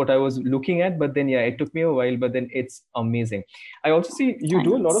figure out what I was looking at, but then it took me a while, but then it's amazing. I also see you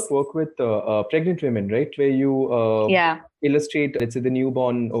do a lot of work with pregnant women, right? Where you illustrate, let's say, the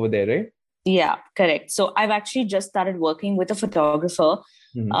newborn over there, right? Yeah, correct. So I've actually just started working with a photographer.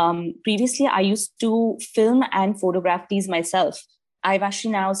 Previously, I used to film and photograph these myself. I've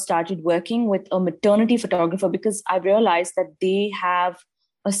actually now started working with a maternity photographer because I realized that they have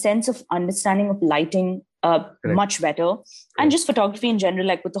a sense of understanding of lighting much better. And just photography in general,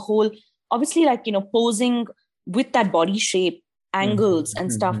 like with the whole, obviously, like, posing with that body shape, angles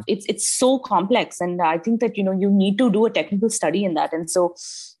and stuff. It's so complex. And I think that, you need to do a technical study in that. And so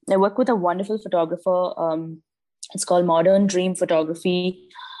I work with a wonderful photographer. It's called Modern Dream Photography.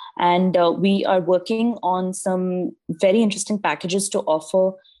 And we are working on some very interesting packages to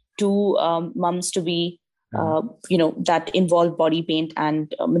offer to moms to be, that involve body paint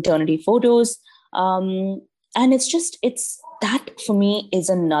and maternity photos. And that for me is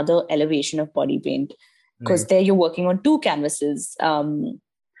another elevation of body paint, because there you're working on 2 canvases.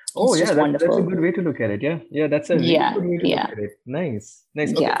 That's a good way to look at it. Yeah, that's a really good way to look at it. Nice.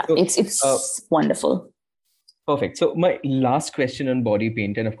 Okay, yeah, so, it's wonderful. Perfect. So my last question on body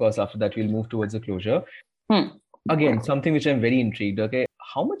paint, and of course after that we'll move towards the closure. Again, something which I'm very intrigued. Okay,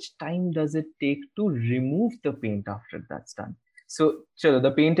 how much time does it take to remove the paint after that's done? So, sure,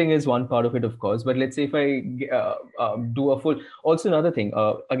 the painting is one part of it, of course. But let's say if I do a full. Also, another thing.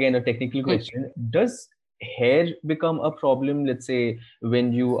 Again, a technical question: does hair become a problem, let's say,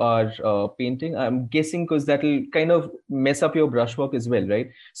 when you are painting? I'm guessing because that'll kind of mess up your brushwork as well, right?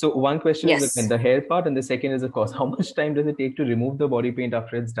 So one question is the hair part, and the second is, of course, how much time does it take to remove the body paint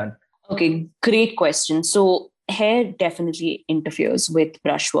after it's done? Okay, great question. So hair definitely interferes with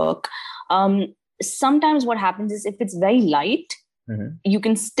brushwork. Sometimes what happens is if it's very light, you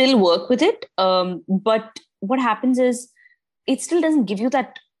can still work with it. But what happens is it still doesn't give you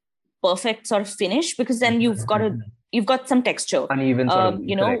that perfect sort of finish, because then you've got some texture, uneven sort of,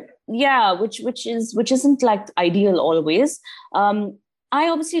 which isn't like ideal always. I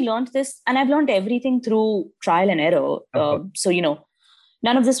obviously learned this, and I've learned everything through trial and error. So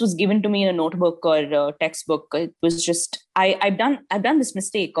none of this was given to me in a notebook or a textbook. It was just I've done this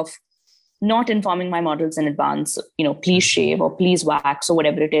mistake of not informing my models in advance. Please shave or please wax or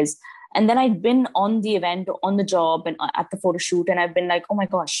whatever it is. And then I'd been on the event, on the job, and at the photo shoot, and I've been like, oh my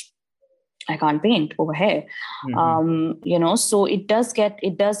gosh, I can't paint over here. So it does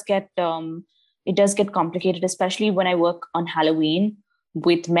get complicated, especially when I work on Halloween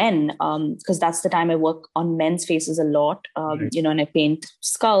with men, because that's the time I work on men's faces a lot, and I paint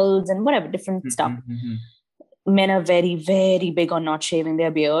skulls and whatever different stuff. Men are very, very big on not shaving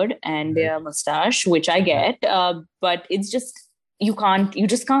their beard and their mustache, which I get, but it's just, you just can't, you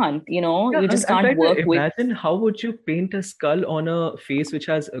just can't work with. Imagine how would you paint a skull on a face which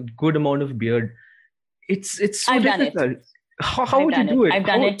has a good amount of beard? It's so I've difficult. Done it. How would you do it? I've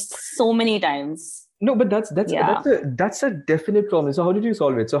done it so many times. No, but that's a definite problem. So how did you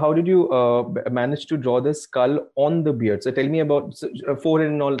solve it? So how did you manage to draw the skull on the beard? So tell me about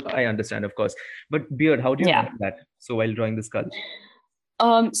forehead and all. I understand, of course, but beard. How do you do that? So while drawing the skull.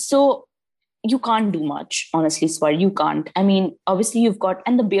 So you can't do much, honestly, Swar. You can't. I mean, obviously you've got,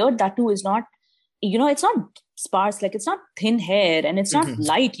 and the beard, that too is not, it's not sparse, like it's not thin hair, and it's not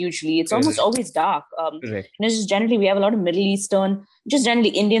light usually. It's almost always dark. Just generally, we have a lot of Middle Eastern, just generally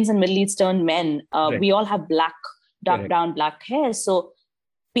Indians and Middle Eastern men. We all have dark brown, black hair. So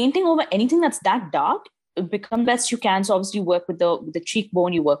painting over anything that's that dark, become best you can. So obviously you work with the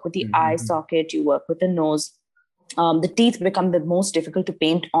cheekbone, you work with the eye socket, you work with the nose. The teeth become the most difficult to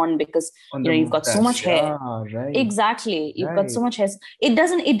paint on because On the you've got so mustache. much hair. Yeah, right. Exactly. You've got Right. so much hair. It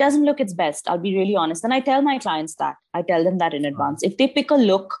doesn't look its best. I'll be really honest. And I tell my clients that. I tell them that in Uh, advance. If they pick a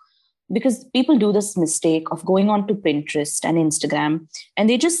look, because people do this mistake of going on to Pinterest and Instagram and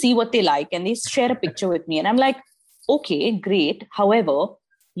they just see what they like and they share a picture with me. And I'm like, okay, great. However,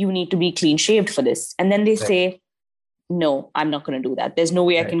 you need to be clean shaved for this. And then they right. say, no, I'm not going to do that. There's no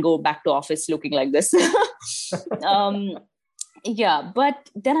way I Right. can go back to office looking like this. um, yeah. But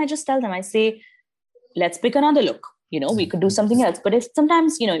then I just tell them, I say, let's pick another look. We could do something else. But if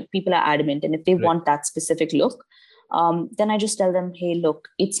sometimes, people are adamant and if they Right. want that specific look, then I just tell them, hey, look,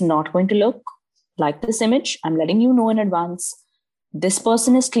 it's not going to look like this image. I'm letting you know in advance. This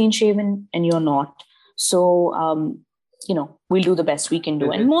person is clean shaven and you're not. So, we'll do the best we can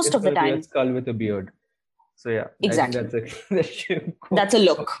do. And most It's of the going to be a time, skull with a beard. So yeah, I think exactly. that's a That's a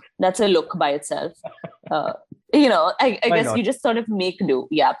look. That's a look by itself. Uh, I Why guess not? you just sort of make do.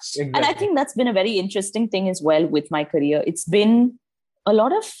 Yeah. And I Exactly. think that's been a very interesting thing as well with my career. It's been a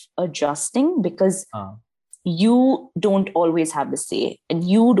lot of adjusting because you don't always have the say and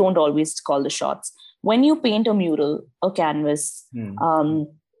you don't always call the shots. When you paint a mural, a canvas, on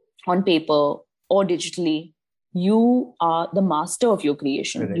paper or digitally, you are the master of your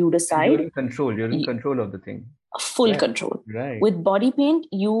creation. Correct. You And decide. you're in control. You're in control of the thing. Full Right. control. Right. With body paint,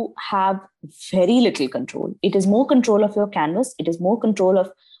 you have very little control. It is more control of your canvas. It is more control of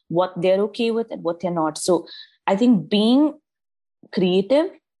what they're okay with and what they're not. So I think being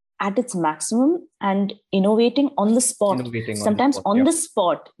creative at its maximum and innovating on the spot. Innovating Sometimes on on the the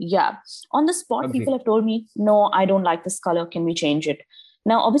spot. Yeah. On the spot, Agree. people have told me, no, I don't like this color. Can we change it?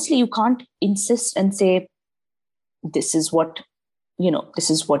 Now, obviously, you can't insist and say, this is what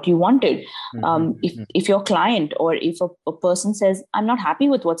you wanted. If your client or if a person says, I'm not happy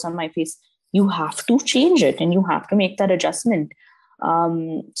with what's on my face, you have to change it and you have to make that adjustment.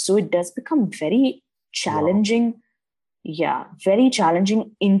 So it does become very challenging. Wow. Yeah, very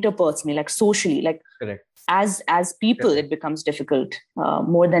challenging interpersonally, like socially, like Correct. As people, correct. It becomes difficult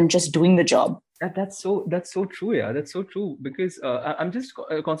more than just doing the job. That's so true. Yeah, that's so true. Because I'm just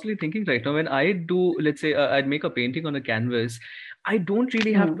constantly thinking right now, when I do, let's say I'd make a painting on a canvas, I don't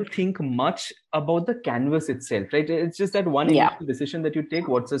really have to think much about the canvas itself, right? It's just that one initial decision that you take,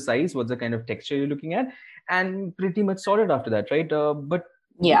 what's the size, what's the kind of texture you're looking at, and pretty much sorted after that, right? But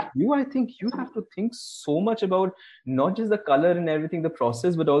I think you have to think so much about not just the color and everything, the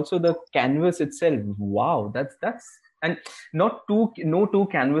process, but also the canvas itself. Wow, that's and no two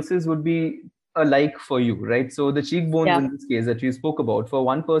canvases would be alike for you, right? So the cheekbones in this case that you spoke about, for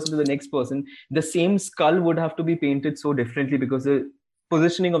one person to the next person, the same skull would have to be painted so differently because the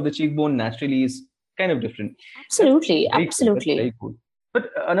positioning of the cheekbone naturally is kind of different. Absolutely. Cool. That's very cool. But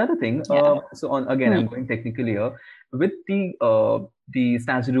another thing, so I'm going technical here. With the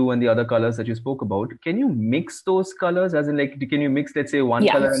Snazaroo and the other colors that you spoke about, can you mix those colors? As in, like, can you mix, let's say, one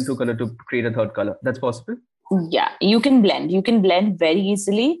color and two color to create a third color? That's possible? Yeah, you can blend. You can blend very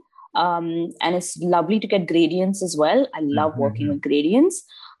easily. And it's lovely to get gradients as well. I love working with gradients.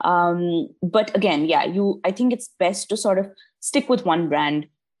 But again, I think it's best to sort of stick with one brand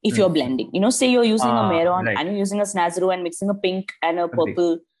if you're blending. Say you're using a Mehron and you're using a Snazaroo and mixing a pink and a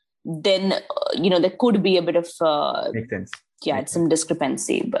purple, then, there could be a bit of... Makes sense. Yeah, it's some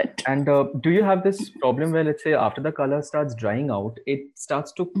discrepancy, but... And do you have this problem where, let's say, after the color starts drying out, it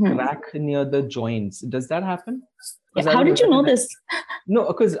starts to crack near the joints? Does that happen? How did you know this? No,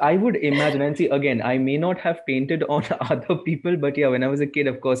 because I would imagine, and see, again, I may not have painted on other people, but yeah, when I was a kid,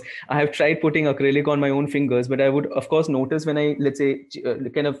 of course, I have tried putting acrylic on my own fingers, but I would, of course, notice when I, let's say,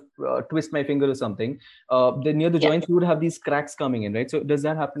 kind of twist my finger or something, then near the joints, you would have these cracks coming in, right? So does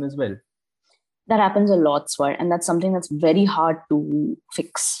that happen as well? That happens a lot, Swar, and that's something that's very hard to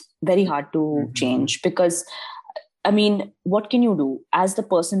fix, very hard to change, because I mean, what can you do as the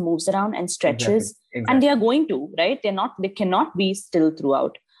person moves around and stretches? Exactly. And they are going to, right? They cannot be still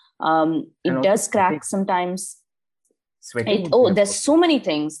throughout. It does crack sometimes. There's so many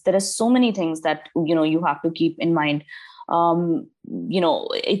things. There are so many things that, you have to keep in mind.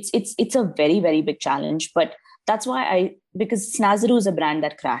 It's a very, very big challenge, but that's why because Snazaroo is a brand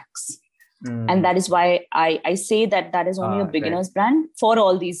that cracks. And that is why I say that is only a beginner's brand for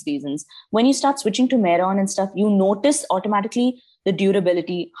all these reasons. When you start switching to Mehron and stuff, you notice automatically the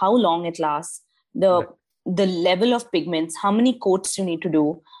durability, how long it lasts, the level of pigments, how many coats you need to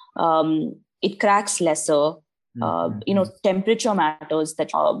do. It cracks lesser. Temperature matters, that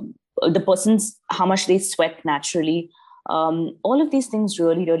the person's, how much they sweat naturally. All of these things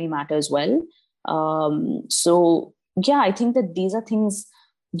really, really matter as well. I think that these are things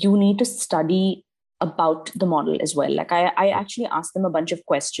you need to study about the model as well. Like I actually ask them a bunch of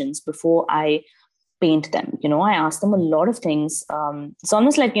questions before I paint them. I ask them a lot of things. It's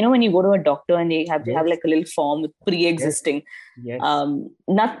almost like, when you go to a doctor and they have Yes. like a little form with pre-existing. Yes.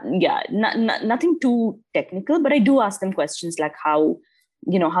 Nothing too technical, but I do ask them questions like how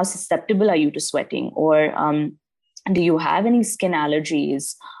susceptible are you to sweating, or do you have any skin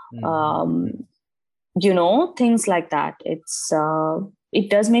allergies? Things like that. It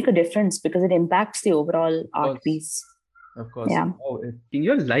does make a difference because it impacts the overall art piece. Of course. Yeah. Oh,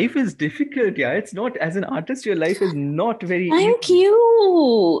 your life is difficult. Yeah. It's not, as an artist, your life is not very Thank easy.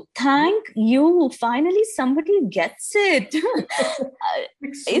 Thank you. Finally, somebody gets it. So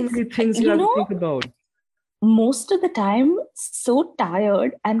many things you have to think about. Most of the time, so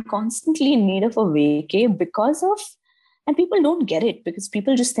tired and constantly in need of a vacay and people don't get it because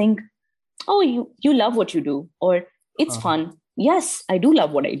people just think, oh, you love what you do, or it's fun. Yes, I do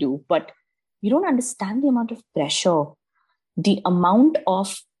love what I do, but you don't understand the amount of pressure, the amount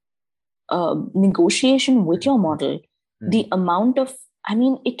of negotiation with your model, the amount of,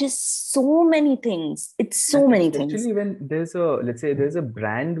 it is so many things. It's so many things. Especially when there's a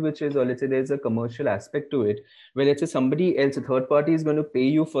brand which is, or let's say there's a commercial aspect to it, where let's say somebody else, a third party, is going to pay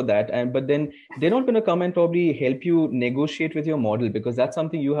you for that, but then they're not going to come and probably help you negotiate with your model, because that's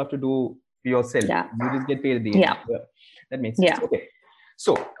something you have to do yourself. Yeah. You just get paid at the end. Yeah. That makes sense. Yeah. Okay.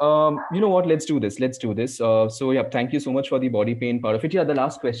 So, you know what? Let's do this. So, yeah, thank you so much for the body paint part of it. Yeah, the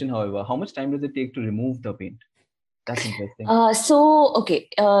last question, however, how much time does it take to remove the paint? That's interesting.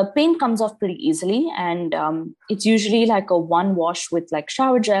 Paint comes off pretty easily, and it's usually like a one wash with like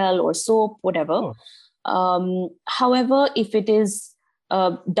shower gel or soap, whatever. However, if it is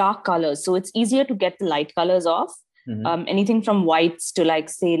dark colors, so it's easier to get the light colors off. Anything from whites to like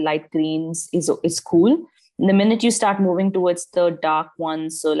say light greens is cool. The minute you start moving towards the dark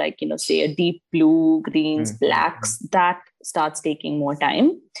ones, so like, say a deep blue, greens, blacks, that starts taking more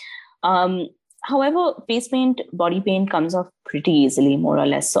time. However, face paint, body paint comes off pretty easily, more or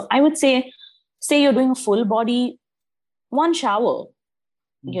less. So I would say you're doing a full body, one shower.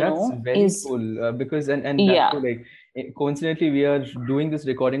 That's very cool, because coincidentally, we are doing this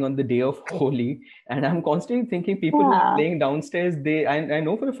recording on the day of Holi, and I'm constantly thinking people who are playing downstairs, I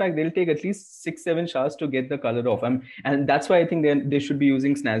know for a fact they'll take at least 6-7 showers to get the color off. And that's why I think they should be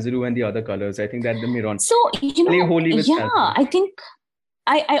using Snazaroo and the other colors. I think that the Miron. So play Holi with Snazaroo. I think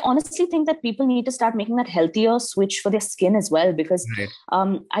I honestly think that people need to start making that healthier switch for their skin as well, because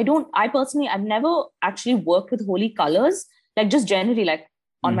I've never actually worked with Holi colors, like just generally like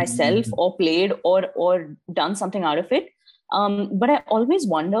on myself, or played or done something out of it. But I always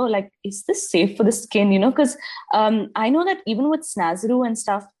wonder, like, is this safe for the skin? Because I know that even with Snazaroo and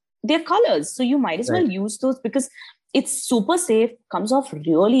stuff, they're colors. So you might as well use those because it's super safe, comes off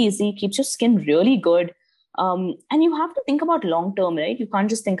really easy, keeps your skin really good. And you have to think about long term, right? You can't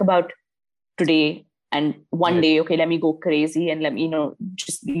just think about today and one day, okay, let me go crazy and let me,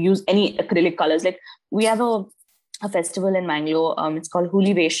 just use any acrylic colors. Like we have a festival in Mangalore. It's called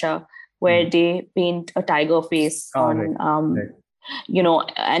Huli Vesha, where they paint a tiger face on, and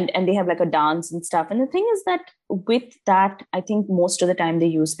they have like a dance and stuff. And the thing is that with that, I think most of the time they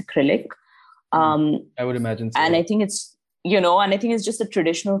use acrylic. I would imagine so. And I think it's, it's just a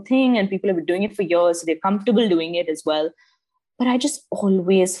traditional thing and people have been doing it for years. So they're comfortable doing it as well. But I just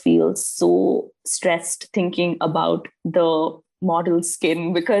always feel so stressed thinking about the model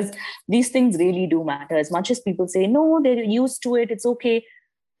skin, because these things really do matter. As much as people say, no, they're used to it, it's okay.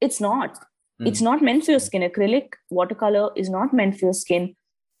 It's not. It's not meant for your skin. Acrylic watercolor is not meant for your skin.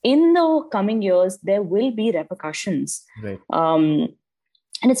 In the coming years, there will be repercussions. Right. And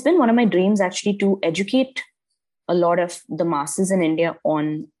it's been one of my dreams actually to educate a lot of the masses in India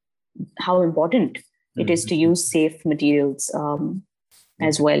on how important it is to use safe materials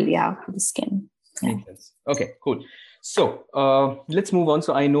as well, for the skin. Makes sense. Okay, cool. So let's move on.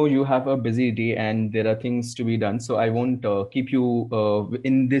 So I know you have a busy day and there are things to be done. So I won't keep you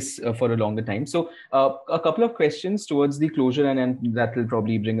in this for a longer time. So a couple of questions towards the closure, and that will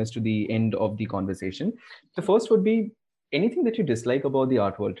probably bring us to the end of the conversation. The first would be, anything that you dislike about the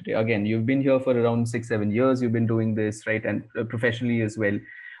art world today? Again, you've been here for around 6-7 years. You've been doing this, right? And professionally as well.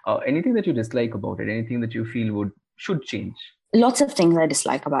 Anything that you dislike about it? Anything that you feel should change? Lots of things I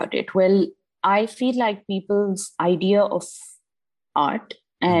dislike about it. Well, I feel like people's idea of art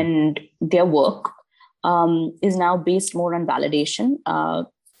and their work is now based more on validation.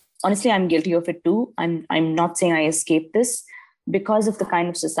 Honestly, I'm guilty of it too. I'm not saying I escaped this because of the kind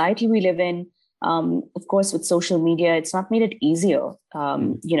of society we live in. Of course, with social media, it's not made it easier,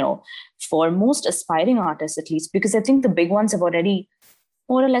 for most aspiring artists, at least, because I think the big ones have already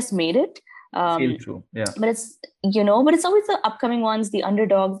more or less made it. Feel true. Yeah. But it's, but it's always the upcoming ones, the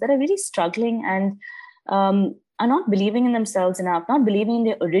underdogs that are really struggling and are not believing in themselves enough, not believing in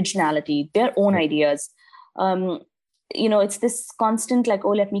their originality, their own Right. ideas. um, it's this constant like, oh,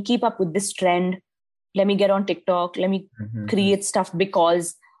 let me keep up with this trend, let me get on TikTok, let me Mm-hmm. create stuff.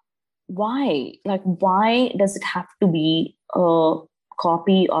 Because why does it have to be a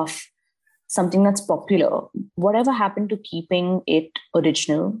copy of something that's popular? Whatever happened to keeping it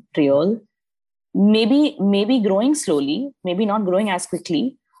original, real? Maybe growing slowly, maybe not growing as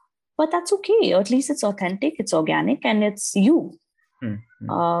quickly, but that's okay. Or at least it's authentic, it's organic, and it's you.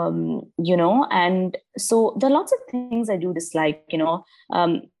 Mm-hmm. And so there are lots of things I do dislike,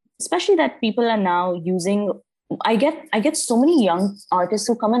 um, especially that people are now using. I get so many young artists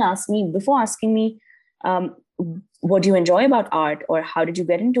who come and ask me, before asking me, um, what do you enjoy about art, or how did you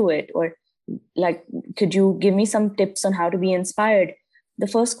get into it, or like, could you give me some tips on how to be inspired? The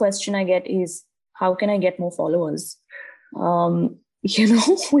first question I get is, how can I get more followers?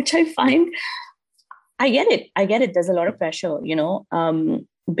 Which I find, I get it. There's a lot of pressure,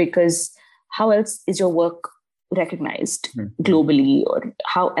 because how else is your work recognized Mm-hmm. globally, or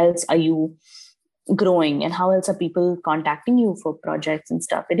how else are you growing, and how else are people contacting you for projects and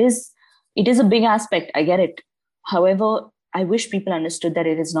stuff? It is a big aspect. I get it. However, I wish people understood that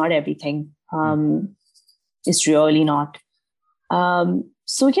it is not everything. It's really not.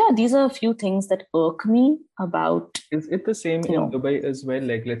 So yeah, these are a few things that irk me about, Is it the same you in know, Dubai as well?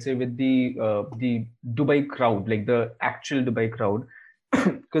 Like, let's say with the Dubai crowd, like the actual Dubai crowd,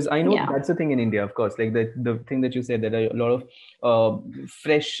 because I know yeah. that's the thing in India, of course. Like the thing that you said, that a lot of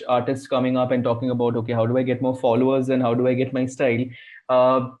fresh artists coming up and talking about, okay, how do I get more followers and how do I get my style?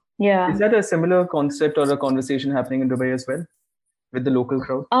 Uh, is Yeah. that a similar concept or a conversation happening in Dubai as well with the local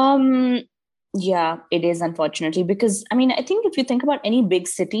crowd? Um, yeah, it is, unfortunately, because I mean, I think if you think about any big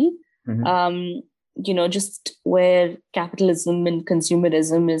city, Mm-hmm. um, just where capitalism and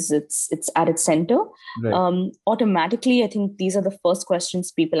consumerism is, it's at its center. Right. Automatically, I think these are the first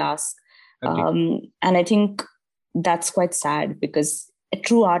questions people ask, Okay. and I think that's quite sad, because a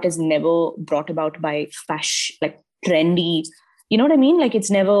true art is never brought about by fashion, like trendy. You know what I mean? Like,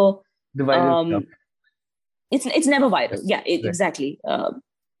 it's never The viral stuff. um, it's never viral. Yeah, Right. exactly.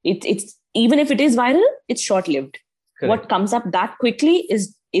 It's even if it is viral, it's short lived. What Correct. comes up that quickly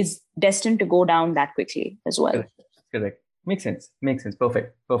is destined to go down that quickly as well. Correct. Correct. Makes sense. Makes sense.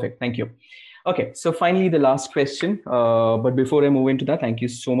 Perfect. Perfect. Thank you. Okay, so finally, the last question. But before I move into that, thank you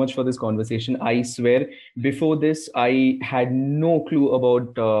so much for this conversation. I swear, before this, I had no clue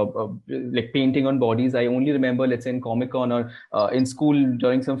about like painting on bodies. I only remember, let's say, in Comic Con or in school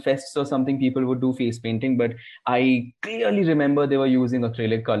during some fests or something, people would do face painting. But I clearly remember they were using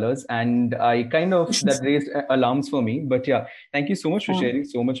acrylic colors, and I kind of that raised alarms for me. But yeah, thank you so much for Yeah. sharing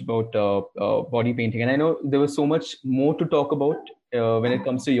so much about body painting. And I know there was so much more to talk about when it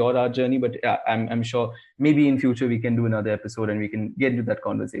comes to your art journey, but I'm sure maybe in future we can do another episode and we can get into that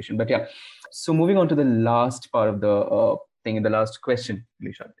conversation. But yeah, so moving on to the last part of the thing, the last question,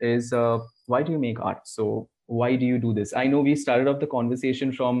 Lisha, is why do you make art? So why do you do this? I know we started off the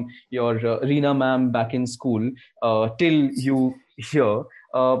conversation from your Reena ma'am back in school till you here.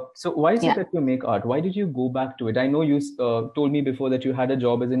 So why is it Yeah. that you make art? Why did you go back to it? I know you told me before that you had a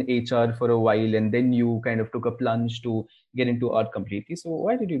job as an HR for a while, and then you kind of took a plunge to get into art completely. So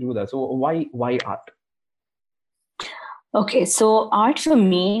why did you do that? So why art? Okay, so art for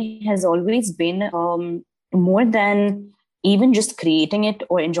me has always been more than even just creating it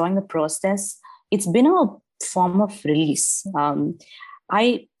or enjoying the process. It's been a form of release.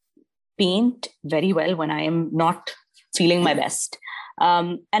 I paint very well when I am not feeling my best.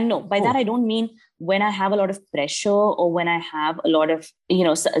 And no, by that Oh, I don't mean when I have a lot of pressure, or when I have a lot of,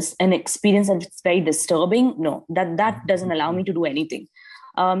 an experience that's very disturbing. No, that doesn't allow me to do anything.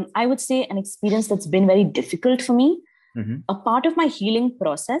 I would say an experience that's been very difficult for me. mm-hmm. A part of my healing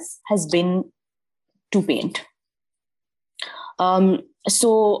process has been to paint.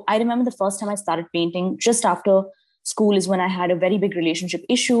 So I remember the first time I started painting just after school is when I had a very big relationship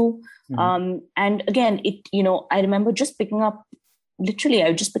issue. Mm-hmm. And again, I remember just picking up, literally,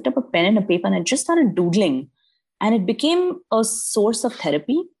 I just picked up a pen and a paper and I just started doodling. And it became a source of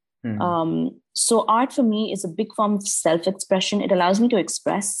therapy. Mm-hmm. So art for me is a big form of self-expression. It allows me to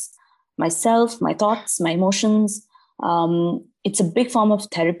express myself, my thoughts, my emotions. It's a big form of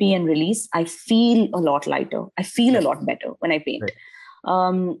therapy and release. I feel a lot lighter. I feel a Right, lot better when I paint, right.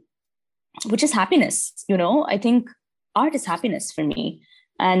 um, which is happiness. I think art is happiness for me.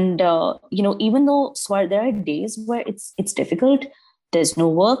 And even though there are days where it's difficult, there's no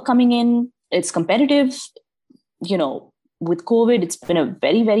work coming in, it's competitive, you know, with COVID, it's been a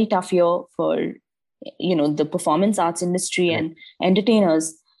very, very tough year for, the performance arts industry and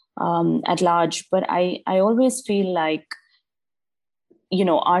entertainers at large. But I always feel like,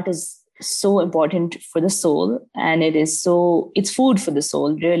 art is so important for the soul, and it's food for the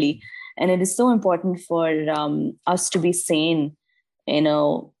soul, really. And it is so important for us to be sane in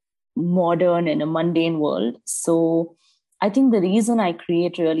a modern and a mundane world. So I think the reason I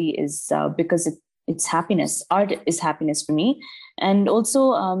create really is because it's happiness. Art is happiness for me. And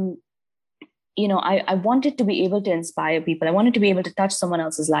also, I wanted to be able to inspire people. I wanted to be able to touch someone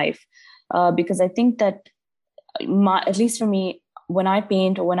else's life, because I think that at least for me, when I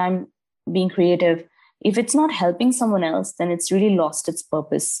paint or when I'm being creative, if it's not helping someone else, then it's really lost its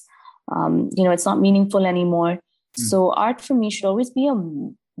purpose. It's not meaningful anymore. So art for me should always be a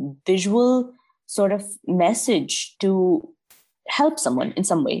visual sort of message to help someone in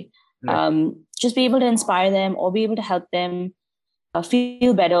some way. Just be able to inspire them or be able to help them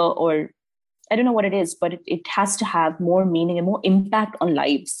feel better, or I don't know what it is, but it has to have more meaning and more impact on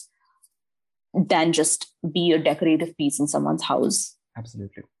lives than just be a decorative piece in someone's house.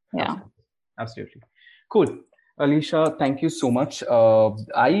 Absolutely. Yeah. Absolutely. Cool. Alisha, thank you so much.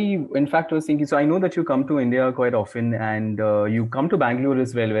 I, in fact, was thinking, so I know that you come to India quite often, and you come to Bangalore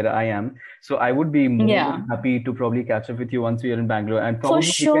as well, where I am. So I would be more than happy to probably catch up with you once we are in Bangalore, and probably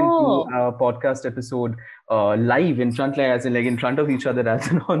we can do a podcast episode live in front, in front of each other, as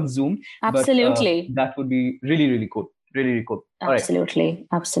in on Zoom. Absolutely. But, that would be really, really cool. Really, really cool. Absolutely. All right.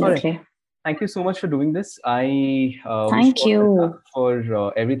 Absolutely. All right. Thank you so much for doing this. I thank you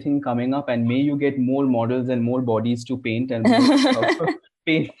for everything coming up, and may you get more models and more bodies to paint and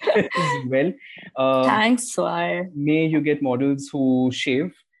paint as well. Thanks, Swar. May you get models who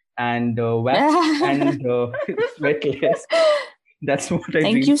shave and wax and sweat less. That's what I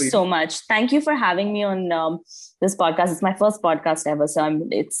Thank you so much. Thank you for having me on this podcast. It's my first podcast ever, so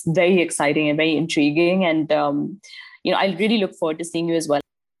it's very exciting and very intriguing, and I really look forward to seeing you as well.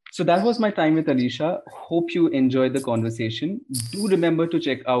 So that was my time with Alisha. Hope you enjoyed the conversation. Do remember to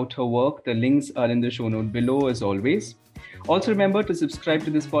check out her work. The links are in the show note below, as always. Also remember to subscribe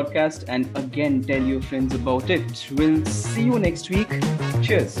to this podcast and again tell your friends about it. We'll see you next week.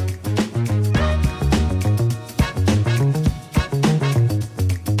 Cheers.